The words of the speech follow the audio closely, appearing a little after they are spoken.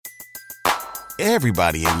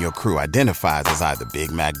Everybody in your crew identifies as either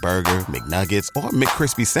Big Mac Burger, McNuggets, or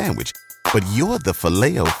McCrispy Sandwich. But you're the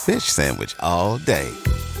Filet-O-Fish Sandwich all day.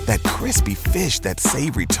 That crispy fish, that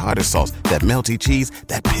savory tartar sauce, that melty cheese,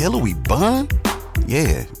 that pillowy bun.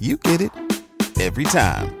 Yeah, you get it. Every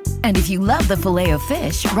time. And if you love the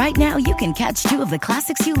Filet-O-Fish, right now you can catch two of the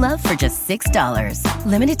classics you love for just $6.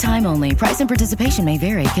 Limited time only. Price and participation may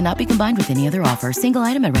vary. Cannot be combined with any other offer. Single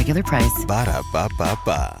item at regular price.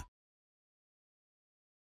 Ba-da-ba-ba-ba.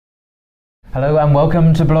 Hello and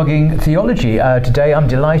welcome to Blogging Theology. Today I'm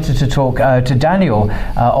delighted to talk to Daniel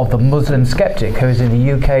of the Muslim Skeptic, who is in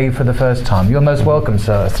the UK for the first time. You're most welcome,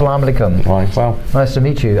 sir. Assalamu alaikum. Waalaikumsalam. Nice to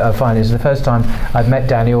meet you. Fine. It's the first time I've met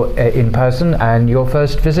Daniel in person, and your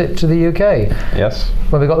first visit to the UK. Yes.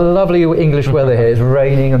 Well, we've got lovely English weather here. It's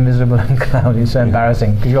raining and miserable and cloudy. It's so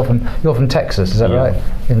embarrassing because you're from Texas, is that right?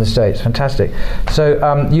 In the States. Fantastic.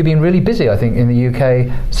 So you've been really busy, I think, in the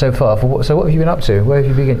UK so far. So what have you been up to? Where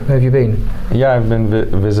have you been? Yeah, I've been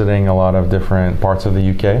visiting a lot of different parts of the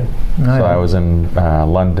UK. So I was in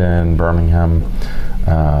London, Birmingham.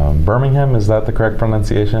 Birmingham, is that the correct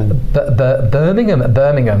pronunciation? Birmingham.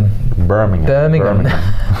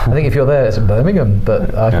 I think if you're there, it's Birmingham,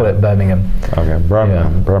 but I call it Birmingham. Okay,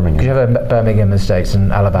 Birmingham. Because you have Birmingham in the States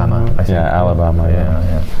and Alabama, I think. Yeah, Alabama.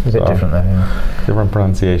 Yeah. It's a bit different there. Yeah. Different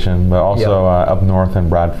pronunciation, but also up north in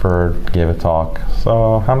Bradford, gave a talk.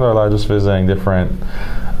 So, alhamdulillah, just visiting different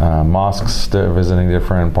mosques, visiting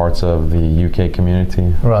different parts of the UK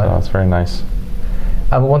community. Right. So it's very nice.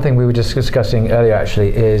 One thing we were just discussing earlier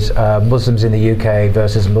actually is Muslims in the UK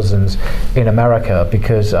versus Muslims in America,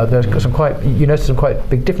 because there's you noticed some quite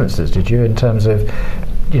big differences, did you, in terms of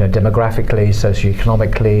demographically,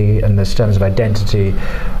 socioeconomically, and the terms of identity.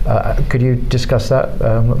 Could you discuss that?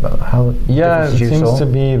 It seems to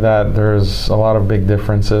be that there's a lot of big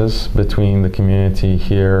differences between the community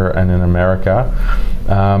here and in America.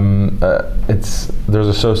 There's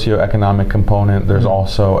a socioeconomic component. There's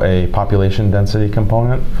also a population density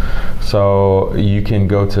component. So you can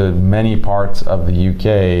go to many parts of the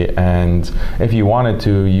UK, and if you wanted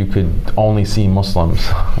to, you could only see Muslims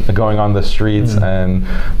going on the streets, and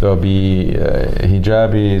there'll be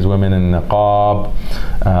hijabis, women in niqab,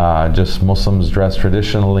 just Muslims dressed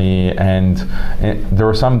traditionally, and there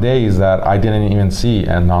were some days that I didn't even see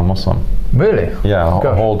a non-Muslim. Really? Yeah,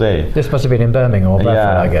 a whole day. This must have been in Birmingham or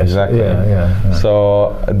Bradford, I guess. Exactly. Yeah.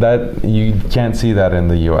 So that you can't see that in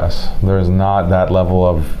the US. There's not that level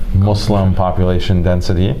of Muslim population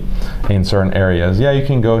density in certain areas. Yeah, you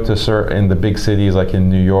can go to in the big cities like in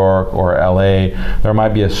New York or LA. There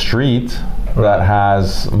might be a street that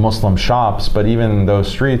has Muslim shops, but even in those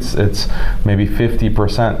streets, it's maybe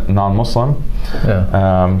 50% non-Muslim.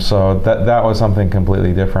 Yeah. So that was something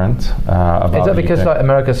completely different about. Is that because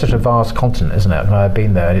America is such a vast continent, isn't it? I've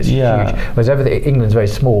been there, and it's huge. Whereas England's very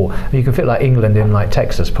small. You can fit like England in like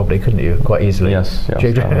Texas, probably, couldn't you? Quite easily. Yes.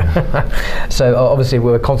 So obviously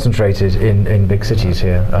we're concentrated in big cities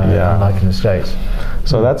here, unlike in the States.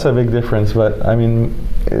 So that's a big difference, but I mean,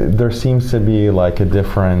 there seems to be like a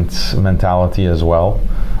different mentality as well.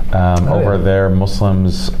 Over there,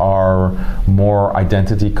 Muslims are more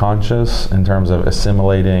identity conscious in terms of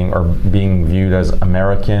assimilating or being viewed as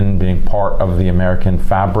American, being part of the American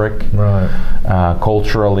fabric,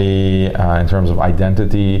 culturally, in terms of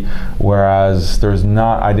identity, whereas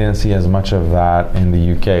I didn't see as much of that in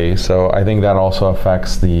the UK. So I think that also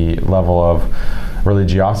affects the level of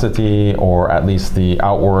religiosity, or at least the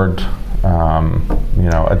outward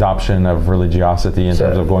adoption of religiosity in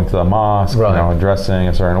terms of going to the mosque, dressing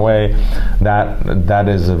a certain way. That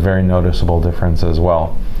is a very noticeable difference as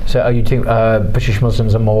well. So are you think British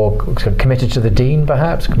Muslims are more committed to the deen,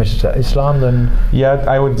 perhaps, committed to Islam than? Yeah,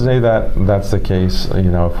 I would say that's the case.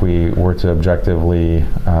 If we were to objectively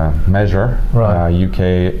measure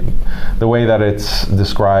UK, the way that it's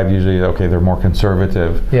described usually, they're more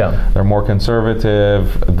conservative. Yeah, they're more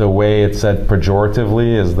conservative. The way it's said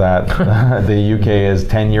pejoratively is that the UK is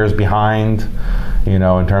 10 years behind,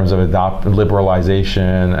 in terms of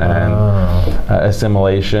liberalization and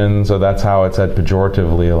assimilation. So that's how it's said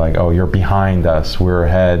pejoratively, like, oh, you're behind us, we're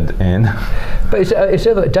ahead in. But it's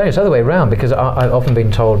the other way around, because I've often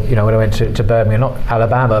been told, when I went to Birmingham, not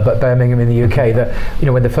Alabama, but Birmingham in the UK, that,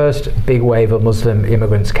 when the first big wave of Muslim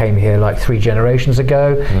immigrants came here like 3 generations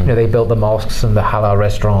ago, they built the mosques and the halal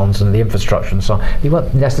restaurants and the infrastructure and so on. They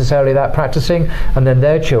weren't necessarily that practicing, and then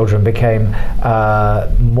their children became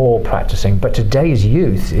more practicing. But today today's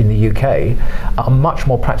youth in the UK are much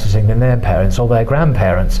more practicing than their parents or their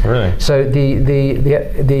grandparents. Really? So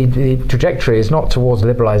the trajectory is not towards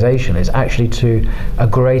liberalisation, it's actually to a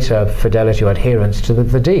greater fidelity or adherence to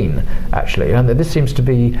the deen, actually. And this seems to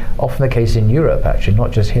be often the case in Europe, actually,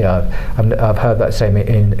 not just here. I've heard that same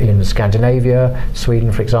in Scandinavia,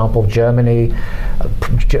 Sweden, for example, Germany.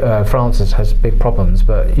 France has big problems,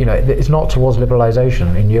 but it's not towards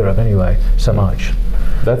liberalisation in Europe anyway, so much.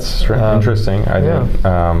 That's interesting. I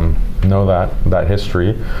didn't know that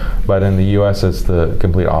history, but in the U.S. it's the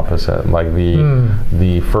complete opposite. Like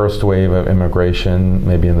the first wave of immigration,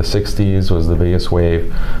 maybe in the 60s, was the biggest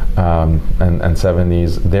wave, and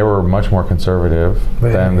 70s. They were much more conservative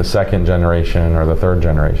than the second generation or the third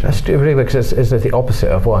generation. That's really weird, because it's the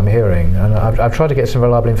opposite of what I'm hearing. And I've tried to get some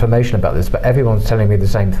reliable information about this, but everyone's telling me the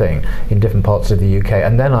same thing in different parts of the UK.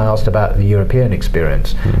 And then I asked about the European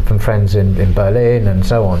experience from friends in Berlin and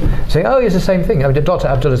so on, saying, oh, it's the same thing. I mean, Dr.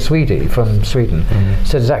 Abdullah Swedi from Sweden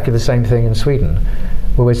said exactly the same thing in Sweden,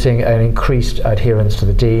 where we're seeing an increased adherence to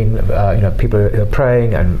the deen. People are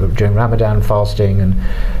praying and during Ramadan, fasting, and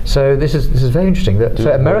so this is very interesting.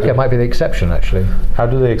 So America might be the exception, actually. How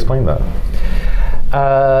do they explain that?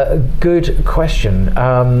 Good question.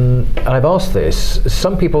 I've asked this.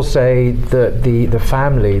 Some people say that the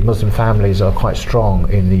Muslim families are quite strong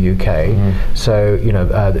in the UK. So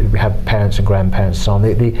we have parents and grandparents and so on.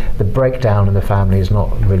 The breakdown in the family has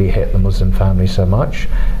not really hit the Muslim family so much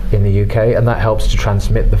in the UK, and that helps to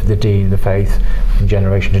transmit the deen, the faith, from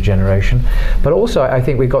generation to generation. But also, I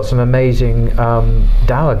think we've got some amazing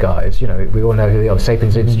dawah guys. We all know who they are.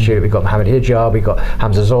 Sapiens Institute. We've got Mohammed Hijab. We've got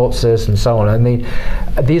Hamza Zortzis, and so on. I mean,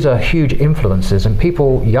 these are huge influences, and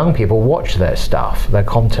young people watch their stuff, their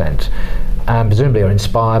content, and presumably are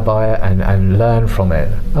inspired by it and learn from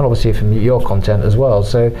it, and obviously from your content as well.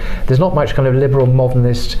 So there's not much kind of liberal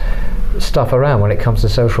modernist stuff around when it comes to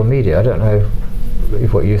social media. I don't know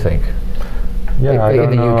what you think. Yeah,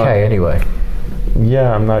 in the UK anyway.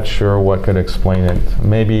 Yeah, I'm not sure what could explain it.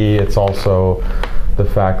 Maybe it's also the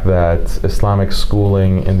fact that Islamic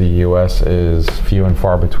schooling in the US is few and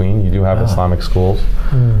far between. You do have Islamic schools,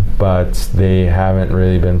 but they haven't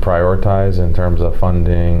really been prioritized in terms of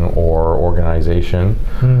funding or organization.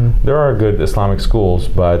 There are good Islamic schools,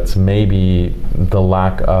 but maybe the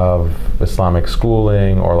lack of Islamic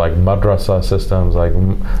schooling or like madrasa systems,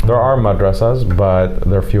 there are madrasas, but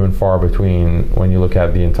they're few and far between when you look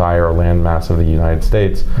at the entire landmass of the United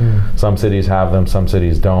States. Some cities have them, some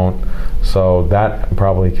cities don't. So that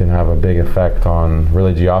probably can have a big effect on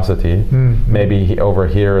religiosity. Maybe over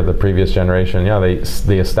here, the previous generation,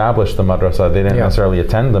 they established the madrasa. They didn't necessarily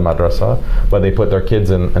attend the madrasa, but they put their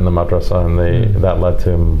kids in the madrasa, and that led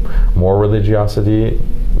to more religiosity,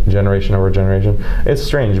 generation over generation. It's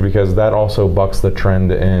strange because that also bucks the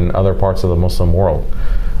trend in other parts of the Muslim world.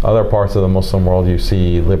 Other parts of the Muslim world, you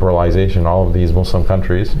see liberalization. All of these Muslim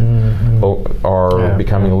countries are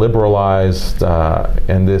becoming liberalized,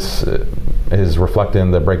 and this is reflected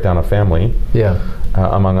in the breakdown of family,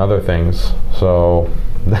 among other things. So,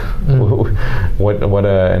 what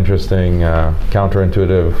an interesting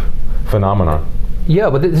counterintuitive phenomenon.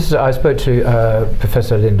 Yeah, but I spoke to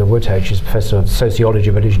Professor Linda Woodhead. She's Professor of Sociology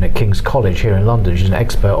of Religion at King's College here in London. She's an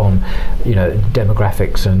expert on,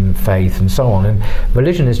 demographics and faith and so on. And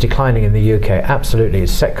religion is declining in the UK. Absolutely,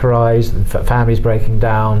 it's secularized, families breaking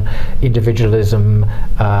down, individualism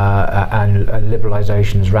and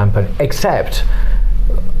liberalization is rampant. Except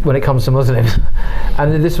when it comes to Muslims.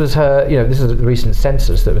 And this was this is the recent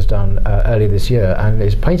census that was done earlier this year, and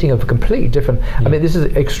it's painting a completely different, I mean, this is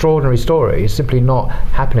an extraordinary story. It's simply not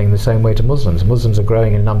happening the same way to Muslims. Muslims are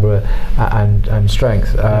growing in number and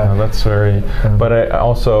strength. That's very, but I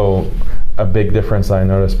also, a big difference I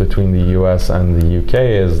noticed between the US and the UK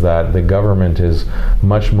is that the government is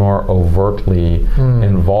much more overtly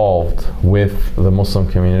involved with the Muslim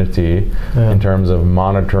community in terms of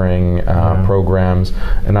monitoring programs.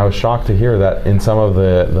 And I was shocked to hear that in some of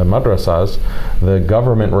the madrasas, the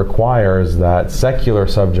government requires that secular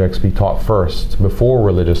subjects be taught first before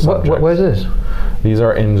religious subjects. Where's this? These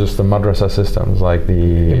are in just the madrasa systems,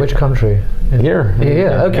 In which country? Here.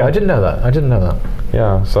 Okay, I didn't know that.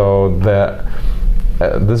 Yeah, so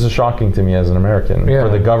this is shocking to me as an American, for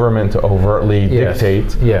the government to overtly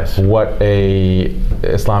dictate what a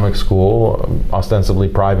Islamic school, ostensibly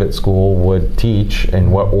private school, would teach, in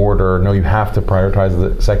what order. No, you have to prioritize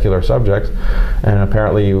the secular subjects. And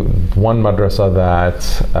apparently one madrasa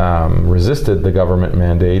that resisted the government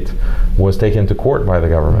mandate was taken to court by the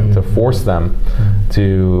government to force them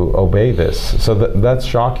to obey this. So that's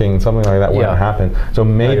shocking. Something like that wouldn't happen. So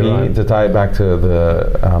maybe, to tie it back to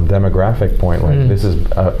the demographic point, this is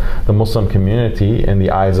cases, the Muslim community, in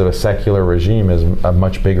the eyes of a secular regime, is a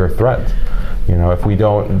much bigger threat. If we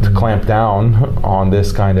don't clamp down on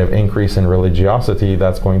this kind of increase in religiosity,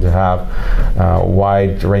 that's going to have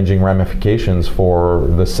wide-ranging ramifications for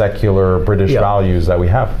the secular British values that we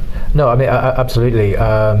have. No, I mean, absolutely.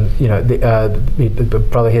 The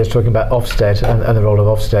brother here is talking about Ofsted and the role of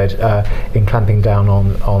Ofsted in clamping down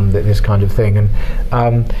on this kind of thing. And,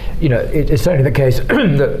 it's certainly the case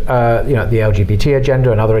that, the LGBT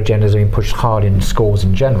agenda and other agendas are being pushed hard in schools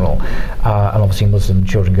in general. And obviously Muslim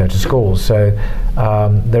children go to schools. So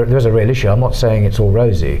there's a real issue. I'm not saying it's all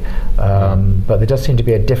rosy, but there does seem to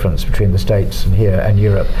be a difference between the States and here and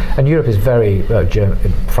Europe. And Europe is very,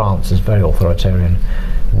 France is very authoritarian.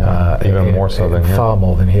 Even more so than here. Far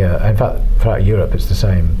more than here. In fact, throughout Europe it's the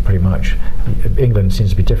same, pretty much. England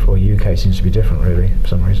seems to be different, or UK seems to be different, really, for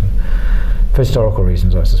some reason. For historical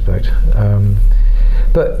reasons, I suspect.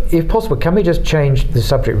 But if possible, can we just change the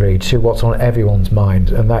subject really to what's on everyone's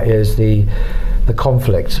mind, and that is the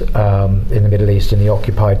conflict in the Middle East, in the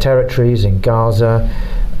occupied territories, in Gaza,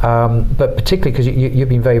 but particularly because you've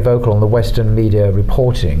been very vocal on the Western media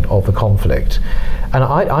reporting of the conflict. And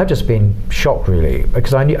I've just been shocked, really,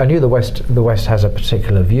 because I knew the West has a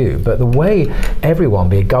particular view, but the way everyone,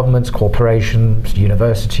 be it governments, corporations,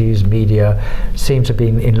 universities, media, seem to be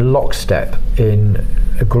in lockstep, in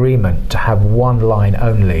agreement to have one line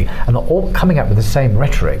only, and all coming up with the same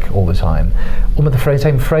rhetoric all the time, almost the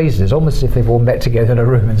same phrases, almost as if they've all met together in a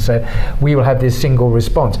room and said, we will have this single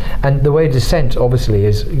response. And the way dissent, obviously,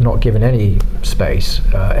 is not given any space,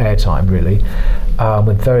 airtime, really.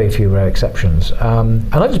 With very few rare exceptions.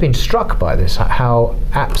 And I've just been struck by this, how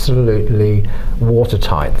absolutely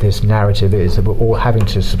watertight this narrative is that we're all having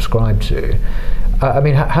to subscribe to.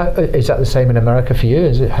 How is that the same in America for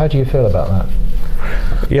you? How do you feel about that?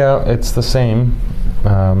 Yeah, it's the same.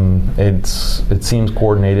 It seems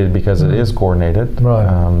coordinated because it is coordinated.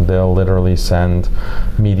 Right. They'll literally send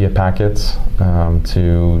media packets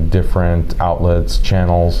to different outlets,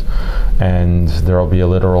 channels, and there'll be a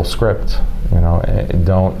literal script.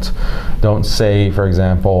 Don't say, for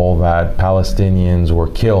example, that Palestinians were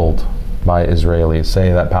killed by Israelis.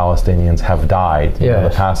 Say that Palestinians have died.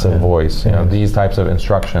 The passive voice. These types of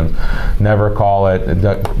instructions. Never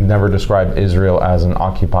describe Israel as an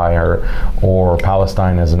occupier or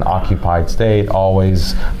Palestine as an occupied state.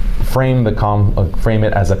 Always frame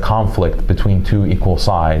it as a conflict between two equal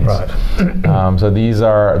sides. Right. So these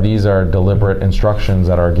are deliberate instructions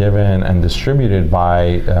that are given and distributed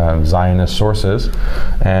by Zionist sources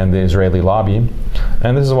and the Israeli lobby.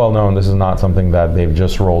 And this is well known. This is not something that they've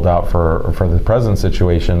just rolled out for the present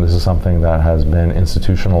situation. This is something that has been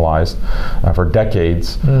institutionalized for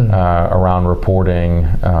decades around reporting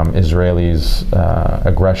Israelis'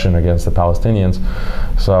 aggression against the Palestinians.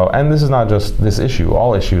 So, and this is not just this issue.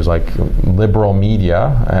 All issues like liberal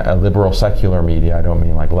media, liberal secular media, I don't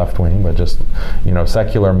mean like left-wing, but just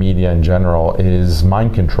secular media in general, is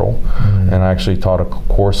mind control. And I actually taught a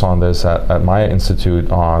course on this at my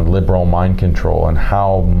institute on liberal mind control and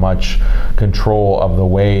how much control of the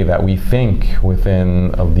way that we think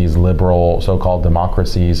within these liberal so-called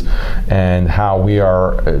democracies, and how we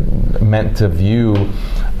are meant to view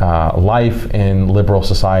life in liberal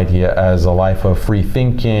society as a life of free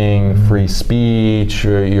thinking, free speech.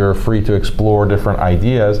 You're free to explore different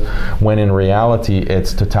ideas, when in reality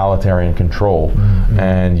it's totalitarian control.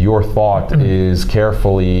 And your thought is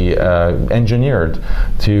carefully engineered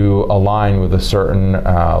to align with a certain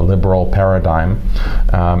liberal paradigm.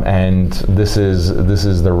 And this is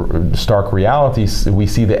the stark reality. We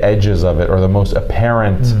see the edges of it, or the most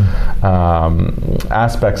apparent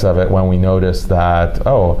aspects of it, when we notice that,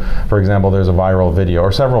 for example, there's a viral video,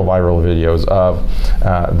 or several viral videos of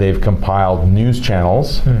they've compiled news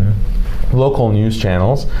channels, local news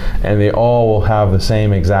channels, and they all will have the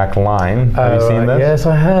same exact line. Have you seen this? Yes,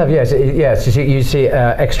 I have. Yes. You see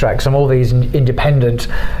extracts from all these independent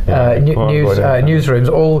newsrooms,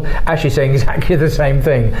 all actually saying exactly the same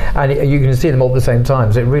thing, and you can see them all at the same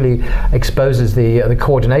time. So it really exposes the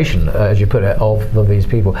coordination, as you put it, of these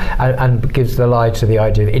people, and gives the lie to the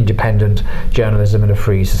idea of independent journalism in a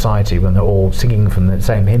free society when they're all singing from the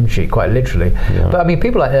same hymn sheet, quite literally. But I mean,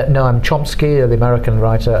 people like Noam Chomsky, the American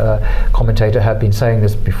writer, commentator, have been saying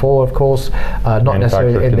this before, of course, not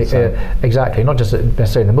necessarily in the exactly, not just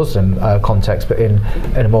necessarily in the Muslim context, but in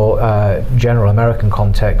a more general American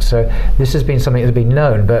context. So this has been something that's been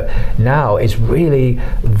known, but now it's really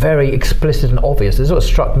very explicit and obvious. This is what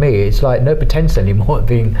struck me. It's like no pretense anymore of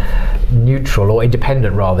being neutral or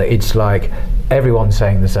independent, rather. It's like everyone's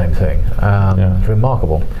saying the same thing. It's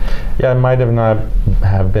remarkable. Yeah, it might have not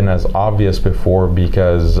have been as obvious before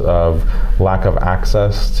because of lack of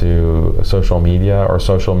access to social media, or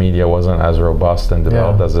social media wasn't as robust and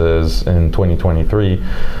developed as it is in 2023.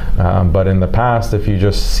 But in the past, if you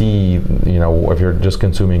just see, if you're just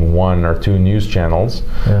consuming one or two news channels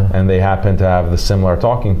and they happen to have the similar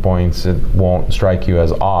talking points, it won't strike you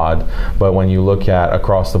as odd. But when you look at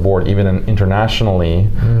across the board, even internationally,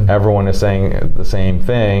 everyone is saying the same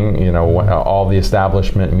thing, all the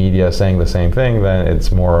establishment media saying the same thing, then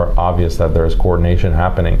it's more obvious that there's coordination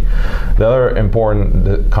happening. The other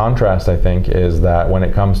important contrast, I think, is that when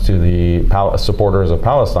it comes to the supporters of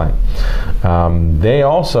Palestine, they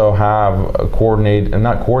also have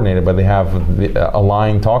not coordinated, but they have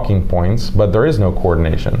aligned talking points, but there is no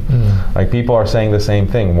coordination. Like, people are saying the same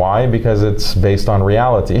thing. Why? Because it's based on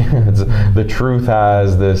reality. The truth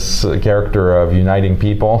has this character of uniting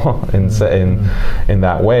people in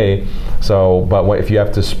that way. So, but if you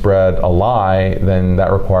have to spread a lie, then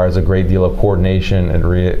that requires a great deal of coordination, and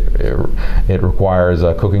it requires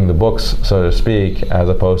cooking the books, so to speak, as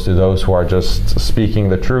opposed to those who are just speaking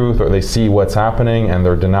the truth, or they see what's happening and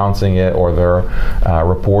they're denouncing it, or they're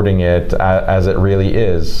reporting it as it really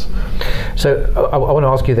is. So I want to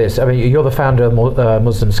ask you this. I mean, you're the founder of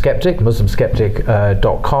Muslim Skeptic,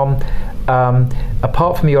 muslimskeptic.com.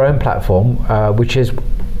 Apart from your own platform, which is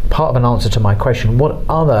part of an answer to my question, what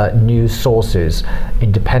other news sources,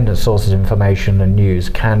 independent sources of information and news,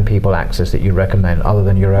 can people access that you recommend, other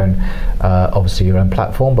than your own, obviously your own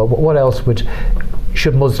platform? But what else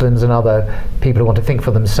should Muslims and other people who want to think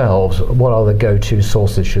for themselves, what are the go-to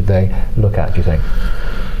sources should they look at, do you think?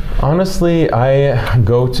 Honestly, I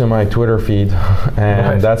go to my Twitter feed,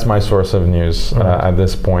 and that's my source of news at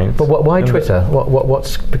this point. But why Twitter?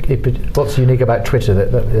 What's unique about Twitter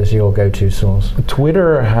that is your go-to source?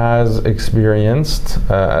 Twitter has experienced,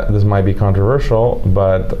 this might be controversial,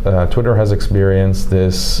 but Twitter has experienced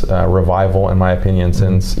this revival, in my opinion,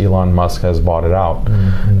 since Elon Musk has bought it out.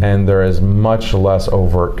 And there is much less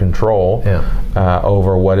overt control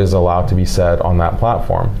over what is allowed to be said on that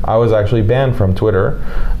platform. I was actually banned from Twitter,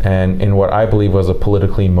 and in what I believe was a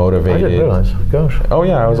politically motivated... I didn't realize. Gosh. Oh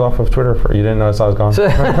yeah, I was off of Twitter you didn't notice I was gone?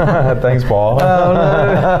 Thanks, Paul. Oh no.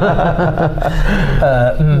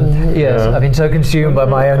 Yes, I've been so consumed by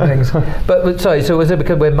my own things. But sorry, so was it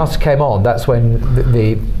because when Musk came on, that's when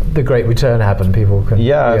the great return happened? People can...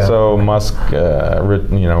 So Musk, returned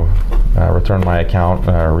my account,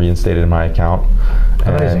 reinstated my account.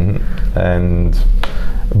 Amazing. And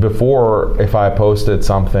before, if I posted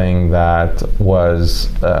something that was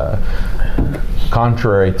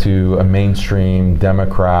contrary to a mainstream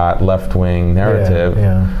Democrat left-wing narrative,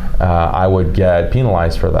 I would get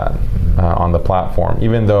penalized for that on the platform,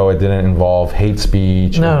 even though it didn't involve hate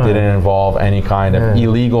speech, it didn't involve any kind of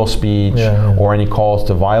illegal speech or any calls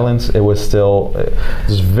to violence. It was still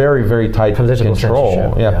just very, very tight political control.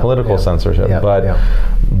 Censorship. Political censorship. But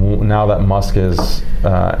now that Musk is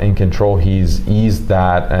in control, he's eased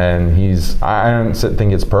that, and I don't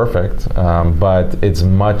think it's perfect, but it's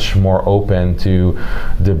much more open to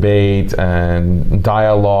debate and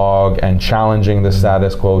dialogue and challenging the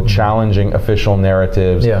status quo, challenging official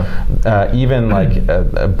narratives, even like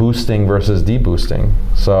boosting versus deboosting.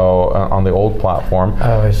 So on the old platform,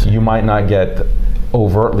 you might not get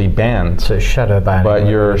overtly banned, so shadow banned, but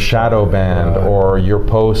you're shadow banned, or your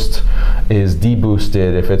post is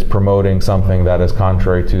deboosted if it's promoting something that is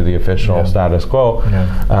contrary to the official status quo,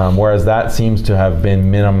 whereas that seems to have been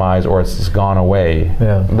minimized, or it's just gone away.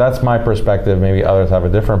 That's my perspective. Maybe others have a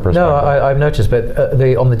different perspective. No, I've noticed, but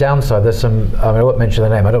on the downside, there's some, I won't mention the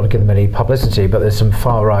name, I don't want to give them any publicity, but there's some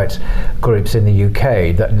far-right groups in the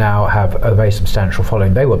UK that now have a very substantial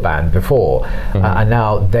following. They were banned before, and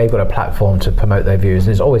now they've got a platform to promote their views,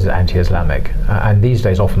 and it's always anti-Islamic, and these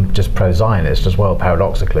days often just pro-Zionist as well,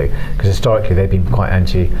 paradoxically, because historically they've been quite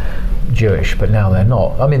anti-Jewish, but now they're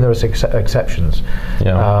not. I mean, there are exceptions.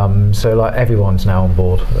 So like everyone's now on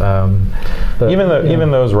board. But,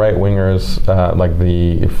 even those right-wingers, like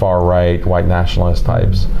the far-right white nationalist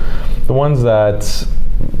types, the ones that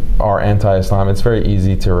are anti-Islam, it's very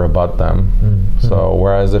easy to rebut them. So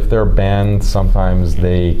whereas if they're banned, sometimes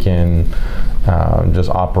they can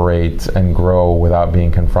just operate and grow without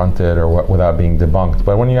being confronted or without being debunked.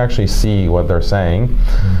 But when you actually see what they're saying,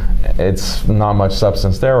 it's not much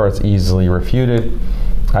substance there, or it's easily refuted.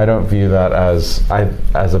 I don't view that as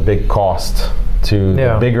a big cost to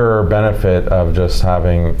the bigger benefit of just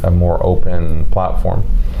having a more open platform.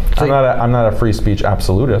 I'm not a free speech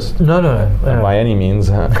absolutist. No. By any means,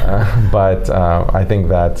 but I think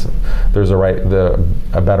that there's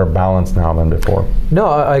a better balance now than before. No,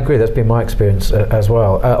 I agree. That's been my experience as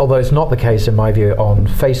well. Although it's not the case, in my view, on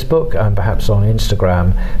Facebook and perhaps on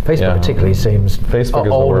Instagram. Facebook particularly seems Facebook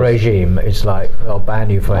is old regime. It's like I'll ban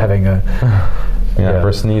you for having a.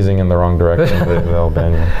 For sneezing in the wrong direction, they'll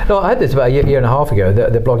ban you. No, I had this about a year and a half ago.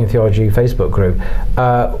 The Blogging Theology Facebook group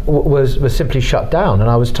was simply shut down, and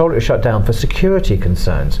I was told it was shut down for security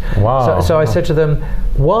concerns. Wow. So I said to them,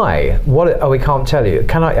 "Why? What? Oh, we can't tell you.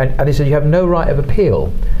 Can I?" And they said, "You have no right of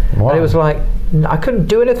appeal." Wow. And it was like, I couldn't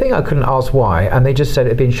do anything. I couldn't ask why, and they just said it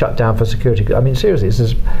had been shut down for security. I mean, seriously, this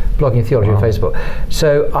is Blogging Theology on Facebook.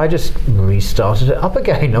 So I just restarted it up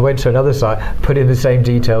again. I went to another site, put in the same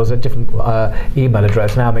details, a different email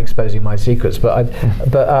address. Now I'm exposing my secrets, but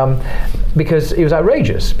because it was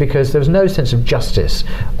outrageous, because there was no sense of justice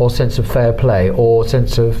or sense of fair play or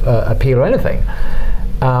sense of appeal or anything.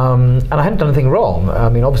 And I hadn't done anything wrong. I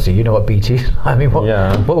mean, obviously, you know what BT is. I mean, what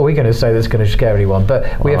are we going to say that's going to scare anyone?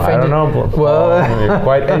 But we offended. I don't know. Well, you're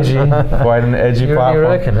quite edgy, quite an edgy platform. You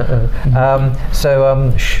reckon?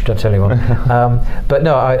 Don't tell anyone. But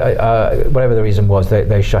no, I whatever the reason was,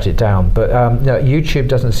 they shut it down. But no, YouTube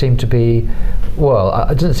doesn't seem to be. Well,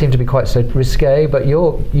 it doesn't seem to be quite so risque. But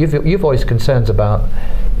you've voiced concerns about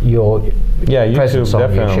your presence on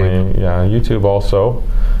definitely. Yeah, YouTube also.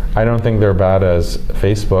 I don't think they're bad as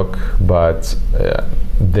Facebook, but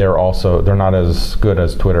they're not as good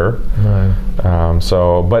as Twitter.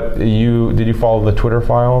 No. But did you follow the Twitter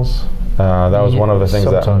files? That was one of the things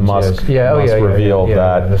that Musk revealed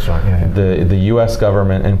that that's right. the U.S.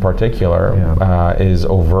 government in particular is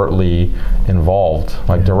overtly involved,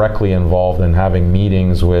 directly involved in having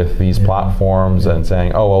meetings with these platforms and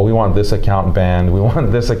saying, oh, well, we want this account banned, we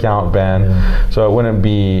want this account banned. So it wouldn't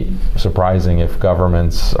be surprising if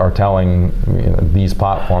governments are telling these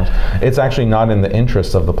platforms. It's actually not in the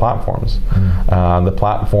interest of the platforms. The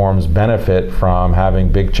platforms benefit from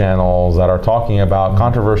having big channels that are talking about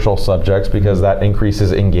controversial subjects, because that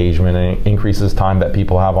increases engagement and increases time that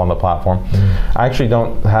people have on the platform. I actually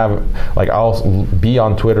don't have, I'll be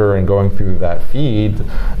on Twitter and going through that feed.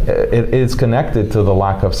 It is connected to the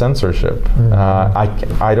lack of censorship.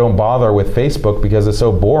 I don't bother with Facebook because it's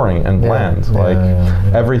so boring and bland.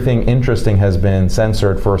 Everything interesting has been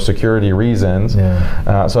censored for security reasons.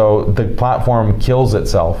 So the platform kills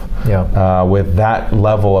itself with that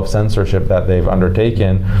level of censorship that they've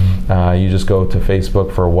undertaken. You just go to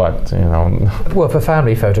Facebook for what? Well, for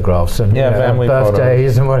family photographs and family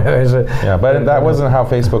birthdays and whatever. But that wasn't how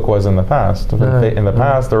Facebook was in the past. In the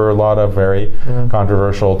past, there were a lot of very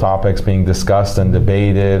controversial topics being discussed and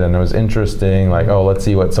debated, and it was interesting. Let's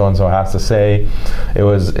see what so and so has to say. It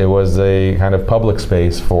was a kind of public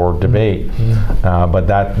space for debate, but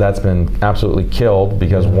that's been absolutely killed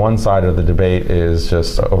because one side of the debate is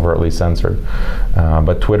just overtly censored.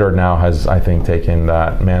 But Twitter now has, I think, taken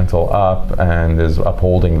that mantle up and is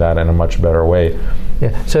upholding that in a much better way.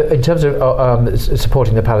 So in terms of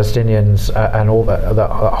supporting the Palestinians and all that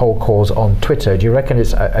whole cause on Twitter, do you reckon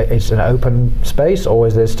it's an open space, or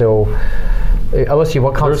is there still? Unless you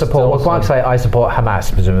can't say I support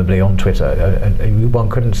Hamas presumably on Twitter. One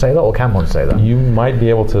couldn't say that, or can one say that? You might be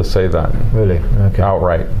able to say that. Really? Okay.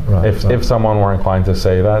 Outright. Right. If someone were inclined to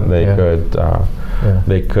say that, they could.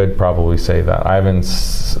 They could probably say that. I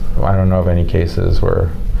don't know of any cases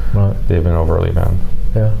where they've been overly banned.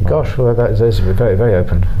 Yeah. Gosh, well, that is very, very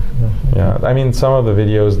open. Yeah. I mean, some of the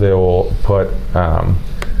videos they will put. Some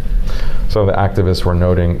of the activists were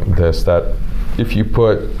noting this, that if you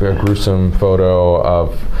put a gruesome photo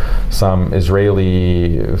of some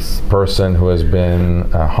Israeli person who has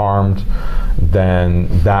been harmed, then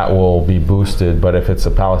that will be boosted. But if it's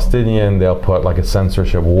a Palestinian, they'll put a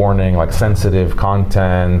censorship warning, sensitive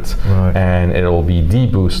content, and it'll be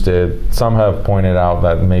deboosted. Some have pointed out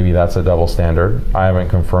that maybe that's a double standard. I haven't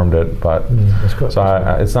confirmed it, but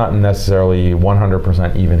it's not necessarily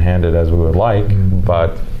 100% even-handed as we would like,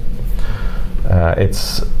 but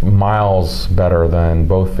it's miles better than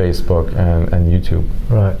both Facebook and YouTube.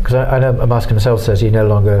 Right, because I know Musk himself says he no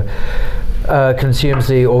longer consumes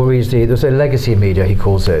or reads there's a legacy media, he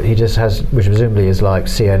calls it. He just has, which presumably is like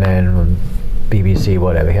CNN and BBC,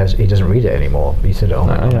 whatever. He doesn't read it anymore. He said,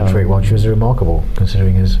 which was remarkable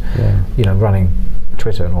considering his, running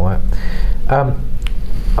Twitter and all that.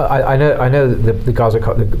 I know the Gaza,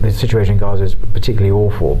 the situation in Gaza is particularly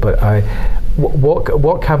awful, but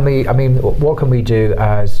what can we do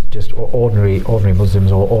as just ordinary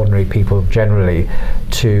Muslims or ordinary people generally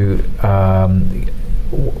to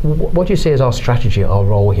what do you see as our strategy, our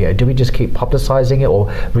role here? Do we just keep publicizing it,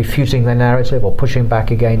 or refuting the narrative, or pushing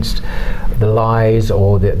back against the lies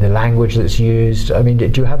or the language that's used? I mean,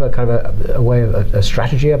 do you have a kind of a way of a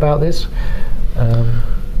strategy about this?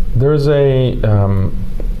 There's a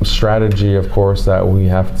strategy, of course, that we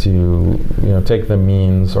have to take the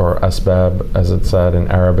means, or asbab as it's said in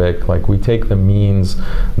Arabic, like we take the means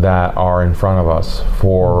that are in front of us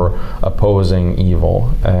for opposing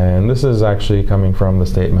evil. And this is actually coming from the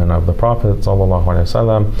statement of the Prophet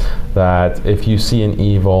ﷺ, that if you see an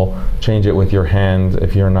evil, change it with your hand.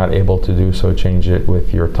 If you're not able to do so, change it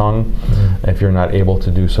with your tongue. If you're not able to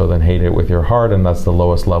do so, then hate it with your heart, and that's the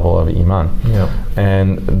lowest level of iman.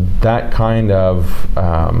 And that kind of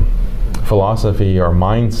philosophy or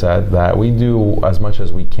mindset, that we do as much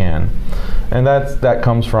as we can, and that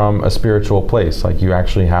comes from a spiritual place. Like, you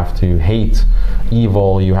actually have to hate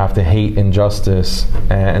evil, you have to hate injustice,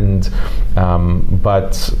 and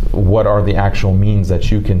but what are the actual means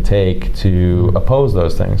that you can take to oppose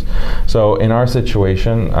those things? So in our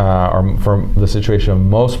situation, or for the situation of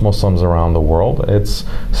most Muslims around the world, it's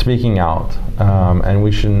speaking out, and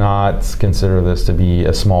we should not consider this to be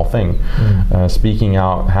a small thing. Speaking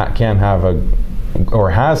out can have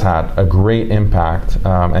or has had a great impact,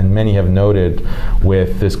 and many have noted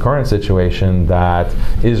with this current situation that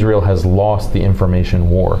Israel has lost the information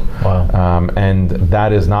war. And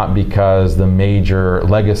that is not because the major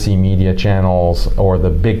legacy media channels or the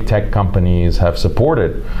big tech companies have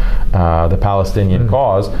supported the Palestinian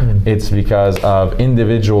cause. It's because of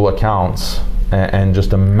individual accounts and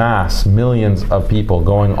just a mass, millions of people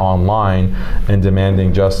going online and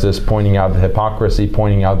demanding justice, pointing out the hypocrisy,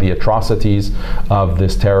 pointing out the atrocities of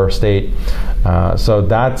this terror state. So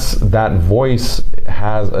that voice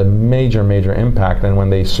has a major impact. And when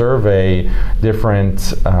they survey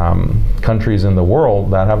different countries in the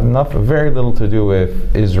world that have very little to do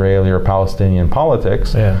with Israeli or Palestinian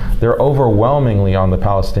politics, they're overwhelmingly on the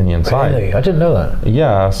Palestinian side. Really? I didn't know that.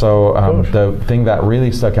 Yeah, so the thing that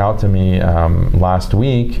really stuck out to me last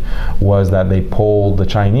week was that they polled the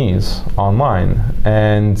Chinese online.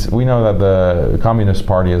 And we know that the Communist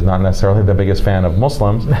Party is not necessarily the biggest fan of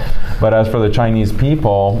Muslims, but as for the Chinese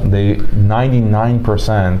people,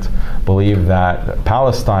 99% believe that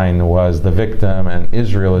Palestine was the victim and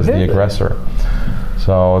Israel is the aggressor.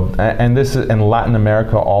 So, and this is in Latin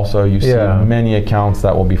America also. You see many accounts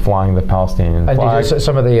that will be flying the Palestinian flag.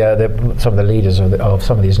 Some of the leaders of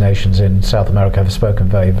some of these nations in South America have spoken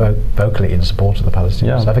very vocally in support of the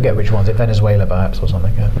Palestinians. I forget which ones. Venezuela, perhaps, or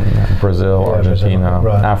something. Brazil, Argentina,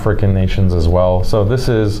 African nations as well. So this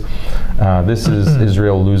is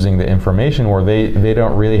Israel losing the information where they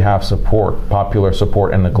don't really have support, popular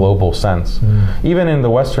support in the global sense. Even in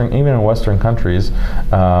Western countries,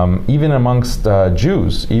 even amongst Jews.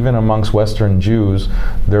 Even amongst Western Jews,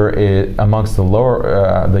 there is, amongst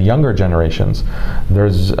the younger generations,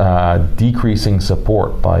 there's decreasing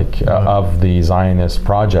support, of the Zionist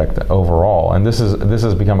project overall, and this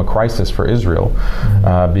has become a crisis for Israel,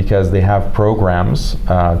 because they have programs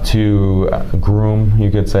to groom, you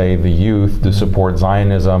could say, the youth to support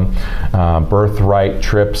Zionism, birthright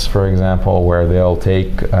trips, for example, where they'll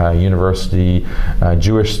take university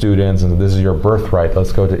Jewish students, and this is your birthright.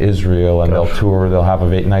 Let's go to Israel, and they'll tour. They'll have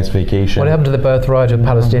a nice vacation. What happened to the birthright of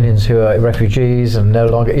Palestinians who are refugees and no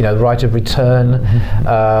longer, the right of return?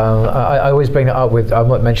 I always bring it up with, I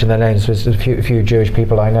won't mention their names, there's a few Jewish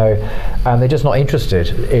people I know, and they're just not interested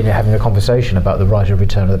in having a conversation about the right of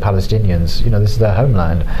return of the Palestinians. This is their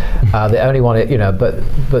homeland. They only want it, but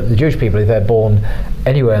the Jewish people, if they're born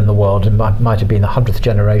anywhere in the world and might have been the 100th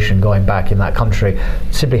generation going back in that country,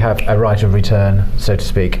 simply have a right of return, so to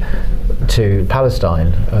speak, to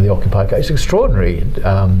Palestine, the occupied. It's extraordinary.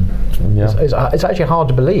 It's actually hard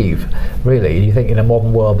to believe, really. You think in a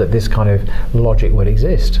modern world that this kind of logic would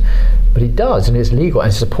exist, but it does, and it's legal and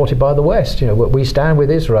it's supported by the West. We stand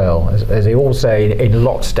with Israel, as they all say in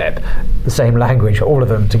lockstep, the same language, all of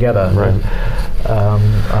them together. Right. I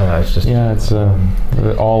don't know, it's just it's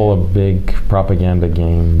all a big propaganda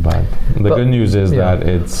game, but the good news is that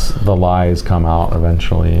the lies come out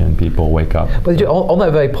eventually and people wake up. But on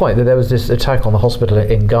that very point, that there was this attack on the hospital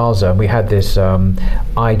in Gaza, and we had this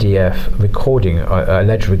IDF recording,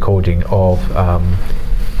 alleged recording of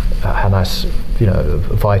Hamas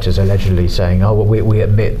fighters allegedly saying, we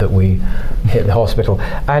admit that we hit the hospital.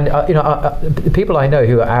 And the people I know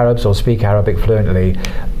who are Arabs or speak Arabic fluently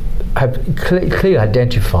have clearly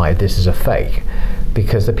identified this as a fake.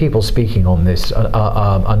 because the people speaking on this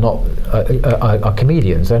are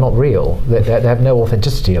comedians. They're not real. They have no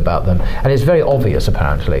authenticity about them, and it's very obvious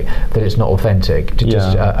apparently that it's not authentic.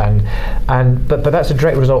 But that's a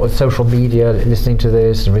direct result of social media listening to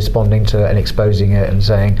this and responding to it and exposing it and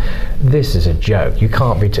saying, this is a joke. We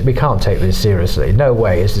can't take this seriously. No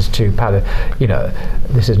way. This is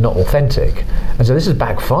this is not authentic. And so this has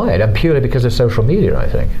backfired, and purely because of social media, I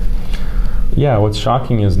think. Yeah, what's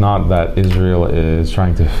shocking is not that Israel is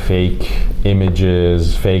trying to fake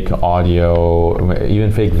images, fake audio,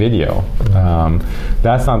 even fake video.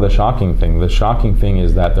 That's not the shocking thing. The shocking thing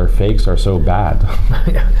is that their fakes are so bad.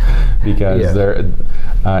 Because they're,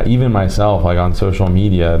 even myself, like on social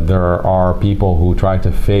media, there are people who try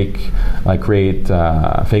to create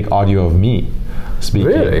fake audio of me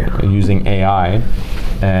speaking using AI.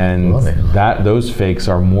 And those fakes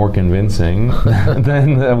are more convincing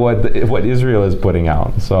than what Israel is putting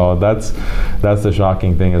out. So that's the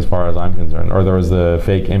shocking thing as far as I'm concerned. Or there was the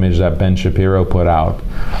fake image that Ben Shapiro put out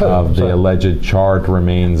of the alleged charred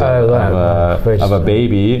remains of a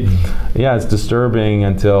baby. Yeah, it's disturbing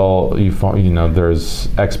until there's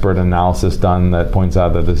expert analysis done that points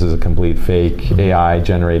out that this is a complete fake AI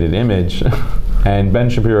generated image. And Ben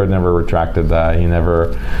Shapiro never retracted that. He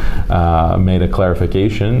never made a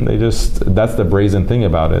clarification. That's the brazen thing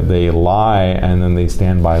about it. They lie and then they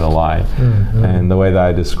stand by the lie. Mm-hmm. And the way that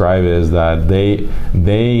I describe it is that they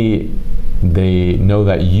know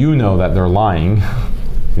that you know that they're lying.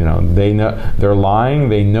 They know they're lying.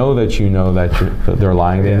 They know that you know that they're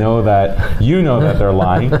lying. They know that you know that they're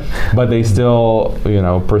lying, but they still,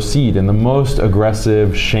 proceed in the most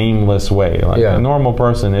aggressive, shameless way. Like a normal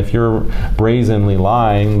person, if you're brazenly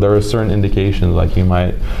lying, there are certain indications, like you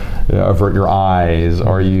might avert your eyes,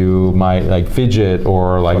 or you might fidget,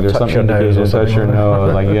 or there's some indication, touch your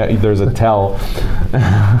nose, there's a tell.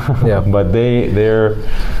 But they're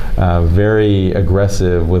very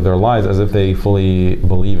aggressive with their lies, as if they fully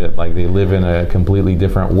believe it, like they live in a completely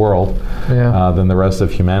different world than the rest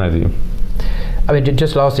of humanity. I mean,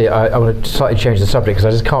 just lastly, I want to slightly change the subject because I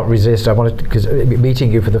just can't resist. Because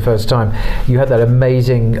meeting you for the first time, you had that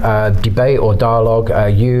amazing debate or dialogue.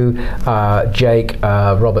 You, Jake,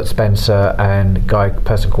 Robert Spencer, and a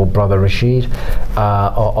person called Brother Rashid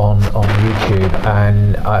on YouTube,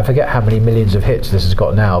 and I forget how many millions of hits this has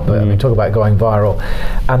got now. But I mean, talk about going viral,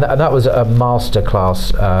 and that was a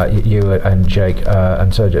masterclass. You and Jake,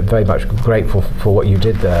 and so very much grateful for what you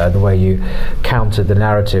did there, the way you countered the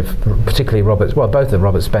narrative, particularly both of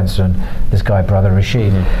Robert Spencer and this guy, Brother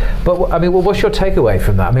Rashid. But I mean, what's your takeaway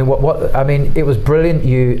from that? I mean, I mean, it was brilliant.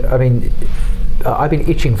 I've been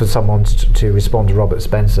itching for someone to respond to Robert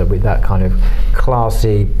Spencer with that kind of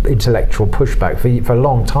classy intellectual pushback for a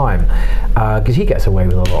long time, because he gets away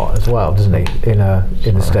with a lot as well, doesn't he? In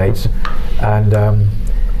the States, and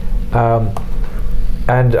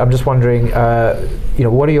I'm just wondering,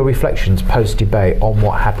 what are your reflections post debate on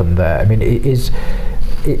what happened there? I mean, is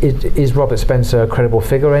Robert Spencer a credible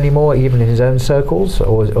figure anymore, even in his own circles,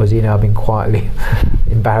 or has he now been quietly,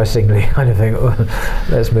 embarrassingly kind of thing,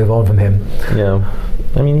 let's move on from him? Yeah,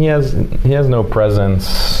 I mean, he has no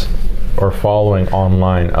presence or following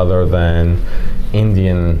online other than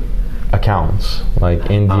Indian accounts,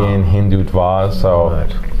 like Indian Hindutva. So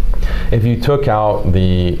if you took out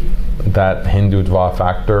that Hindutva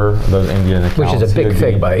factor, those Indian accounts, which is a big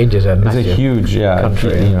thing, but India's a massive huge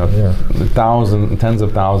country, tens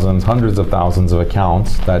of thousands, hundreds of thousands of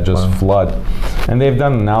accounts that just flood. And they've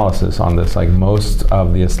done analysis on this, like most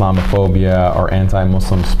of the Islamophobia or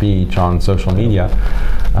anti-Muslim speech on social media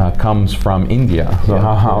comes from India. So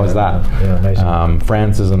how is that?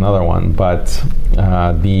 France is another one, but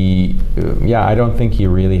I don't think he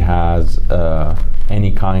really has any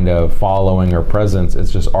kind of following or presence.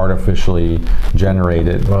 It's just artificially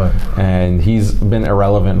generated. Right. And he's been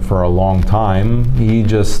irrelevant for a long time. He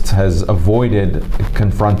just has avoided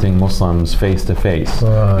confronting Muslims face to face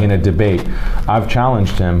in a debate. I've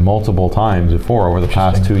challenged him multiple times before over the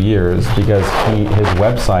past 2 years because his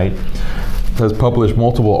website has published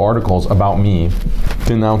multiple articles about me,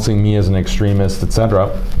 denouncing me as an extremist, etc.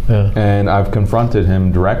 And I've confronted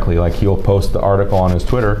him directly. Like, he'll post the article on his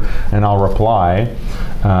Twitter, and I'll reply,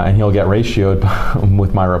 and he'll get ratioed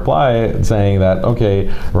with my reply saying that,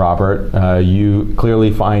 okay, Robert, you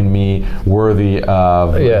clearly find me worthy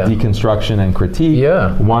of deconstruction and critique.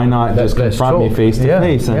 Why not just confront me face to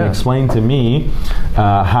face and explain to me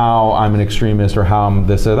how I'm an extremist or how I'm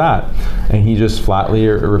this or that. And he just flatly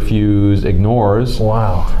refused, ignores.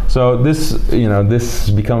 Wow. So this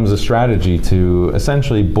becomes a strategy to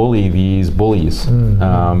essentially bully these bullies.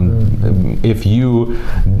 If you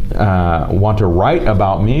want to write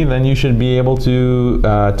about me, then you should be able to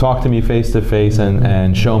talk to me face to face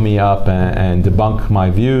and show me up and debunk my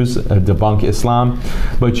views, debunk Islam,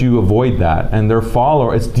 but you avoid that. And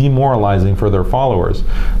it's demoralizing for their followers.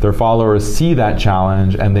 Their followers see that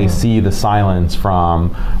challenge and they see the silence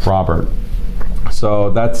from Robert.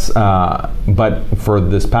 So that's, but for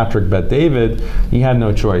this Patrick Bet-David, he had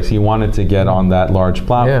no choice. He wanted to get on that large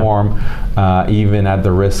platform, even at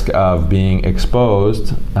the risk of being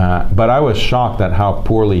exposed. But I was shocked at how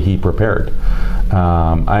poorly he prepared.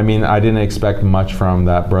 I mean, I didn't expect much from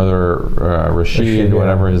that brother Rashid,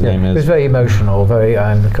 whatever his name is. It was very emotional, very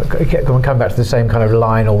coming back to the same kind of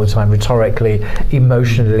line all the time, rhetorically,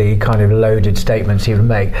 emotionally kind of loaded statements he would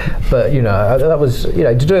make. But that was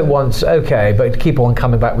to do it once, okay, but to keep on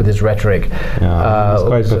coming back with his rhetoric, it was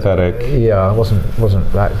quite pathetic. Yeah, it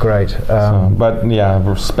wasn't that great. But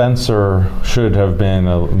Spencer should have been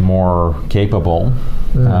more capable.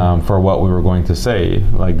 For what we were going to say.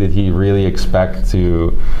 Like, did he really expect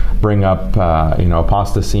to bring up,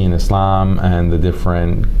 apostasy in Islam and the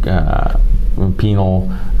different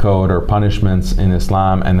penal code or punishments in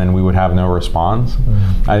Islam, and then we would have no response?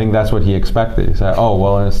 I think that's what he expected. He said, oh,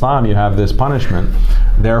 well, in Islam you have this punishment,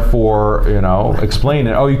 therefore, explain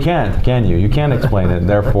it. Oh, you can't, can you? You can't explain it,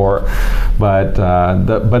 therefore. But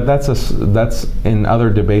that's in other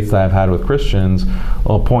debates that I've had with Christians,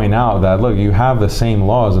 I'll point out that, look, you have the same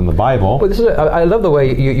laws in the Bible. Well, I love the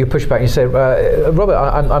way you push back. You say, Robert,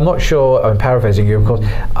 I'm not sure, I'm paraphrasing you, of course,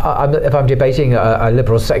 if I'm debating a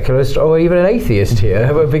liberal secularist or even an atheist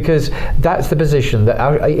here, because that's the position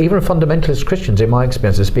that even fundamentalist Christians, in my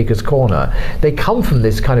experience, the Speaker's Corner, they come from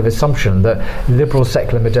this kind of assumption that liberal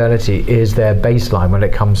secular modernity is their baseline when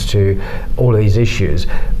it comes to all of these issues.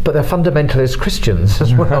 But they're fundamentalist Christians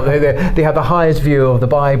as well. They have the highest view of the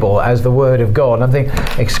Bible as the Word of God. And I'm thinking,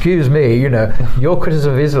 excuse me, your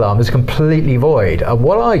criticism of Islam is completely void.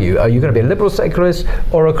 What are you? Are you going to be a liberal secularist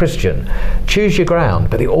or a Christian? Choose your ground.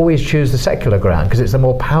 But they always choose the secular ground because it's the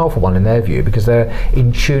more powerful one in their view, because they're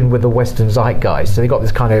in tune with the Western zeitgeist. So they've got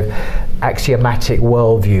this kind of axiomatic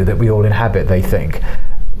worldview that we all inhabit, they think.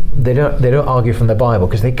 They don't argue from the Bible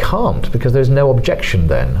because they can't, because there's no objection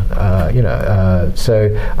then. So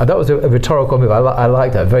that was a rhetorical move. I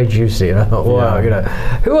like that, very juicy. And I thought, wow,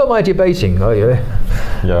 who am I debating? Oh, yeah,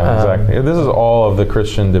 exactly. This is all of the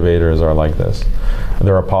Christian debaters are like this.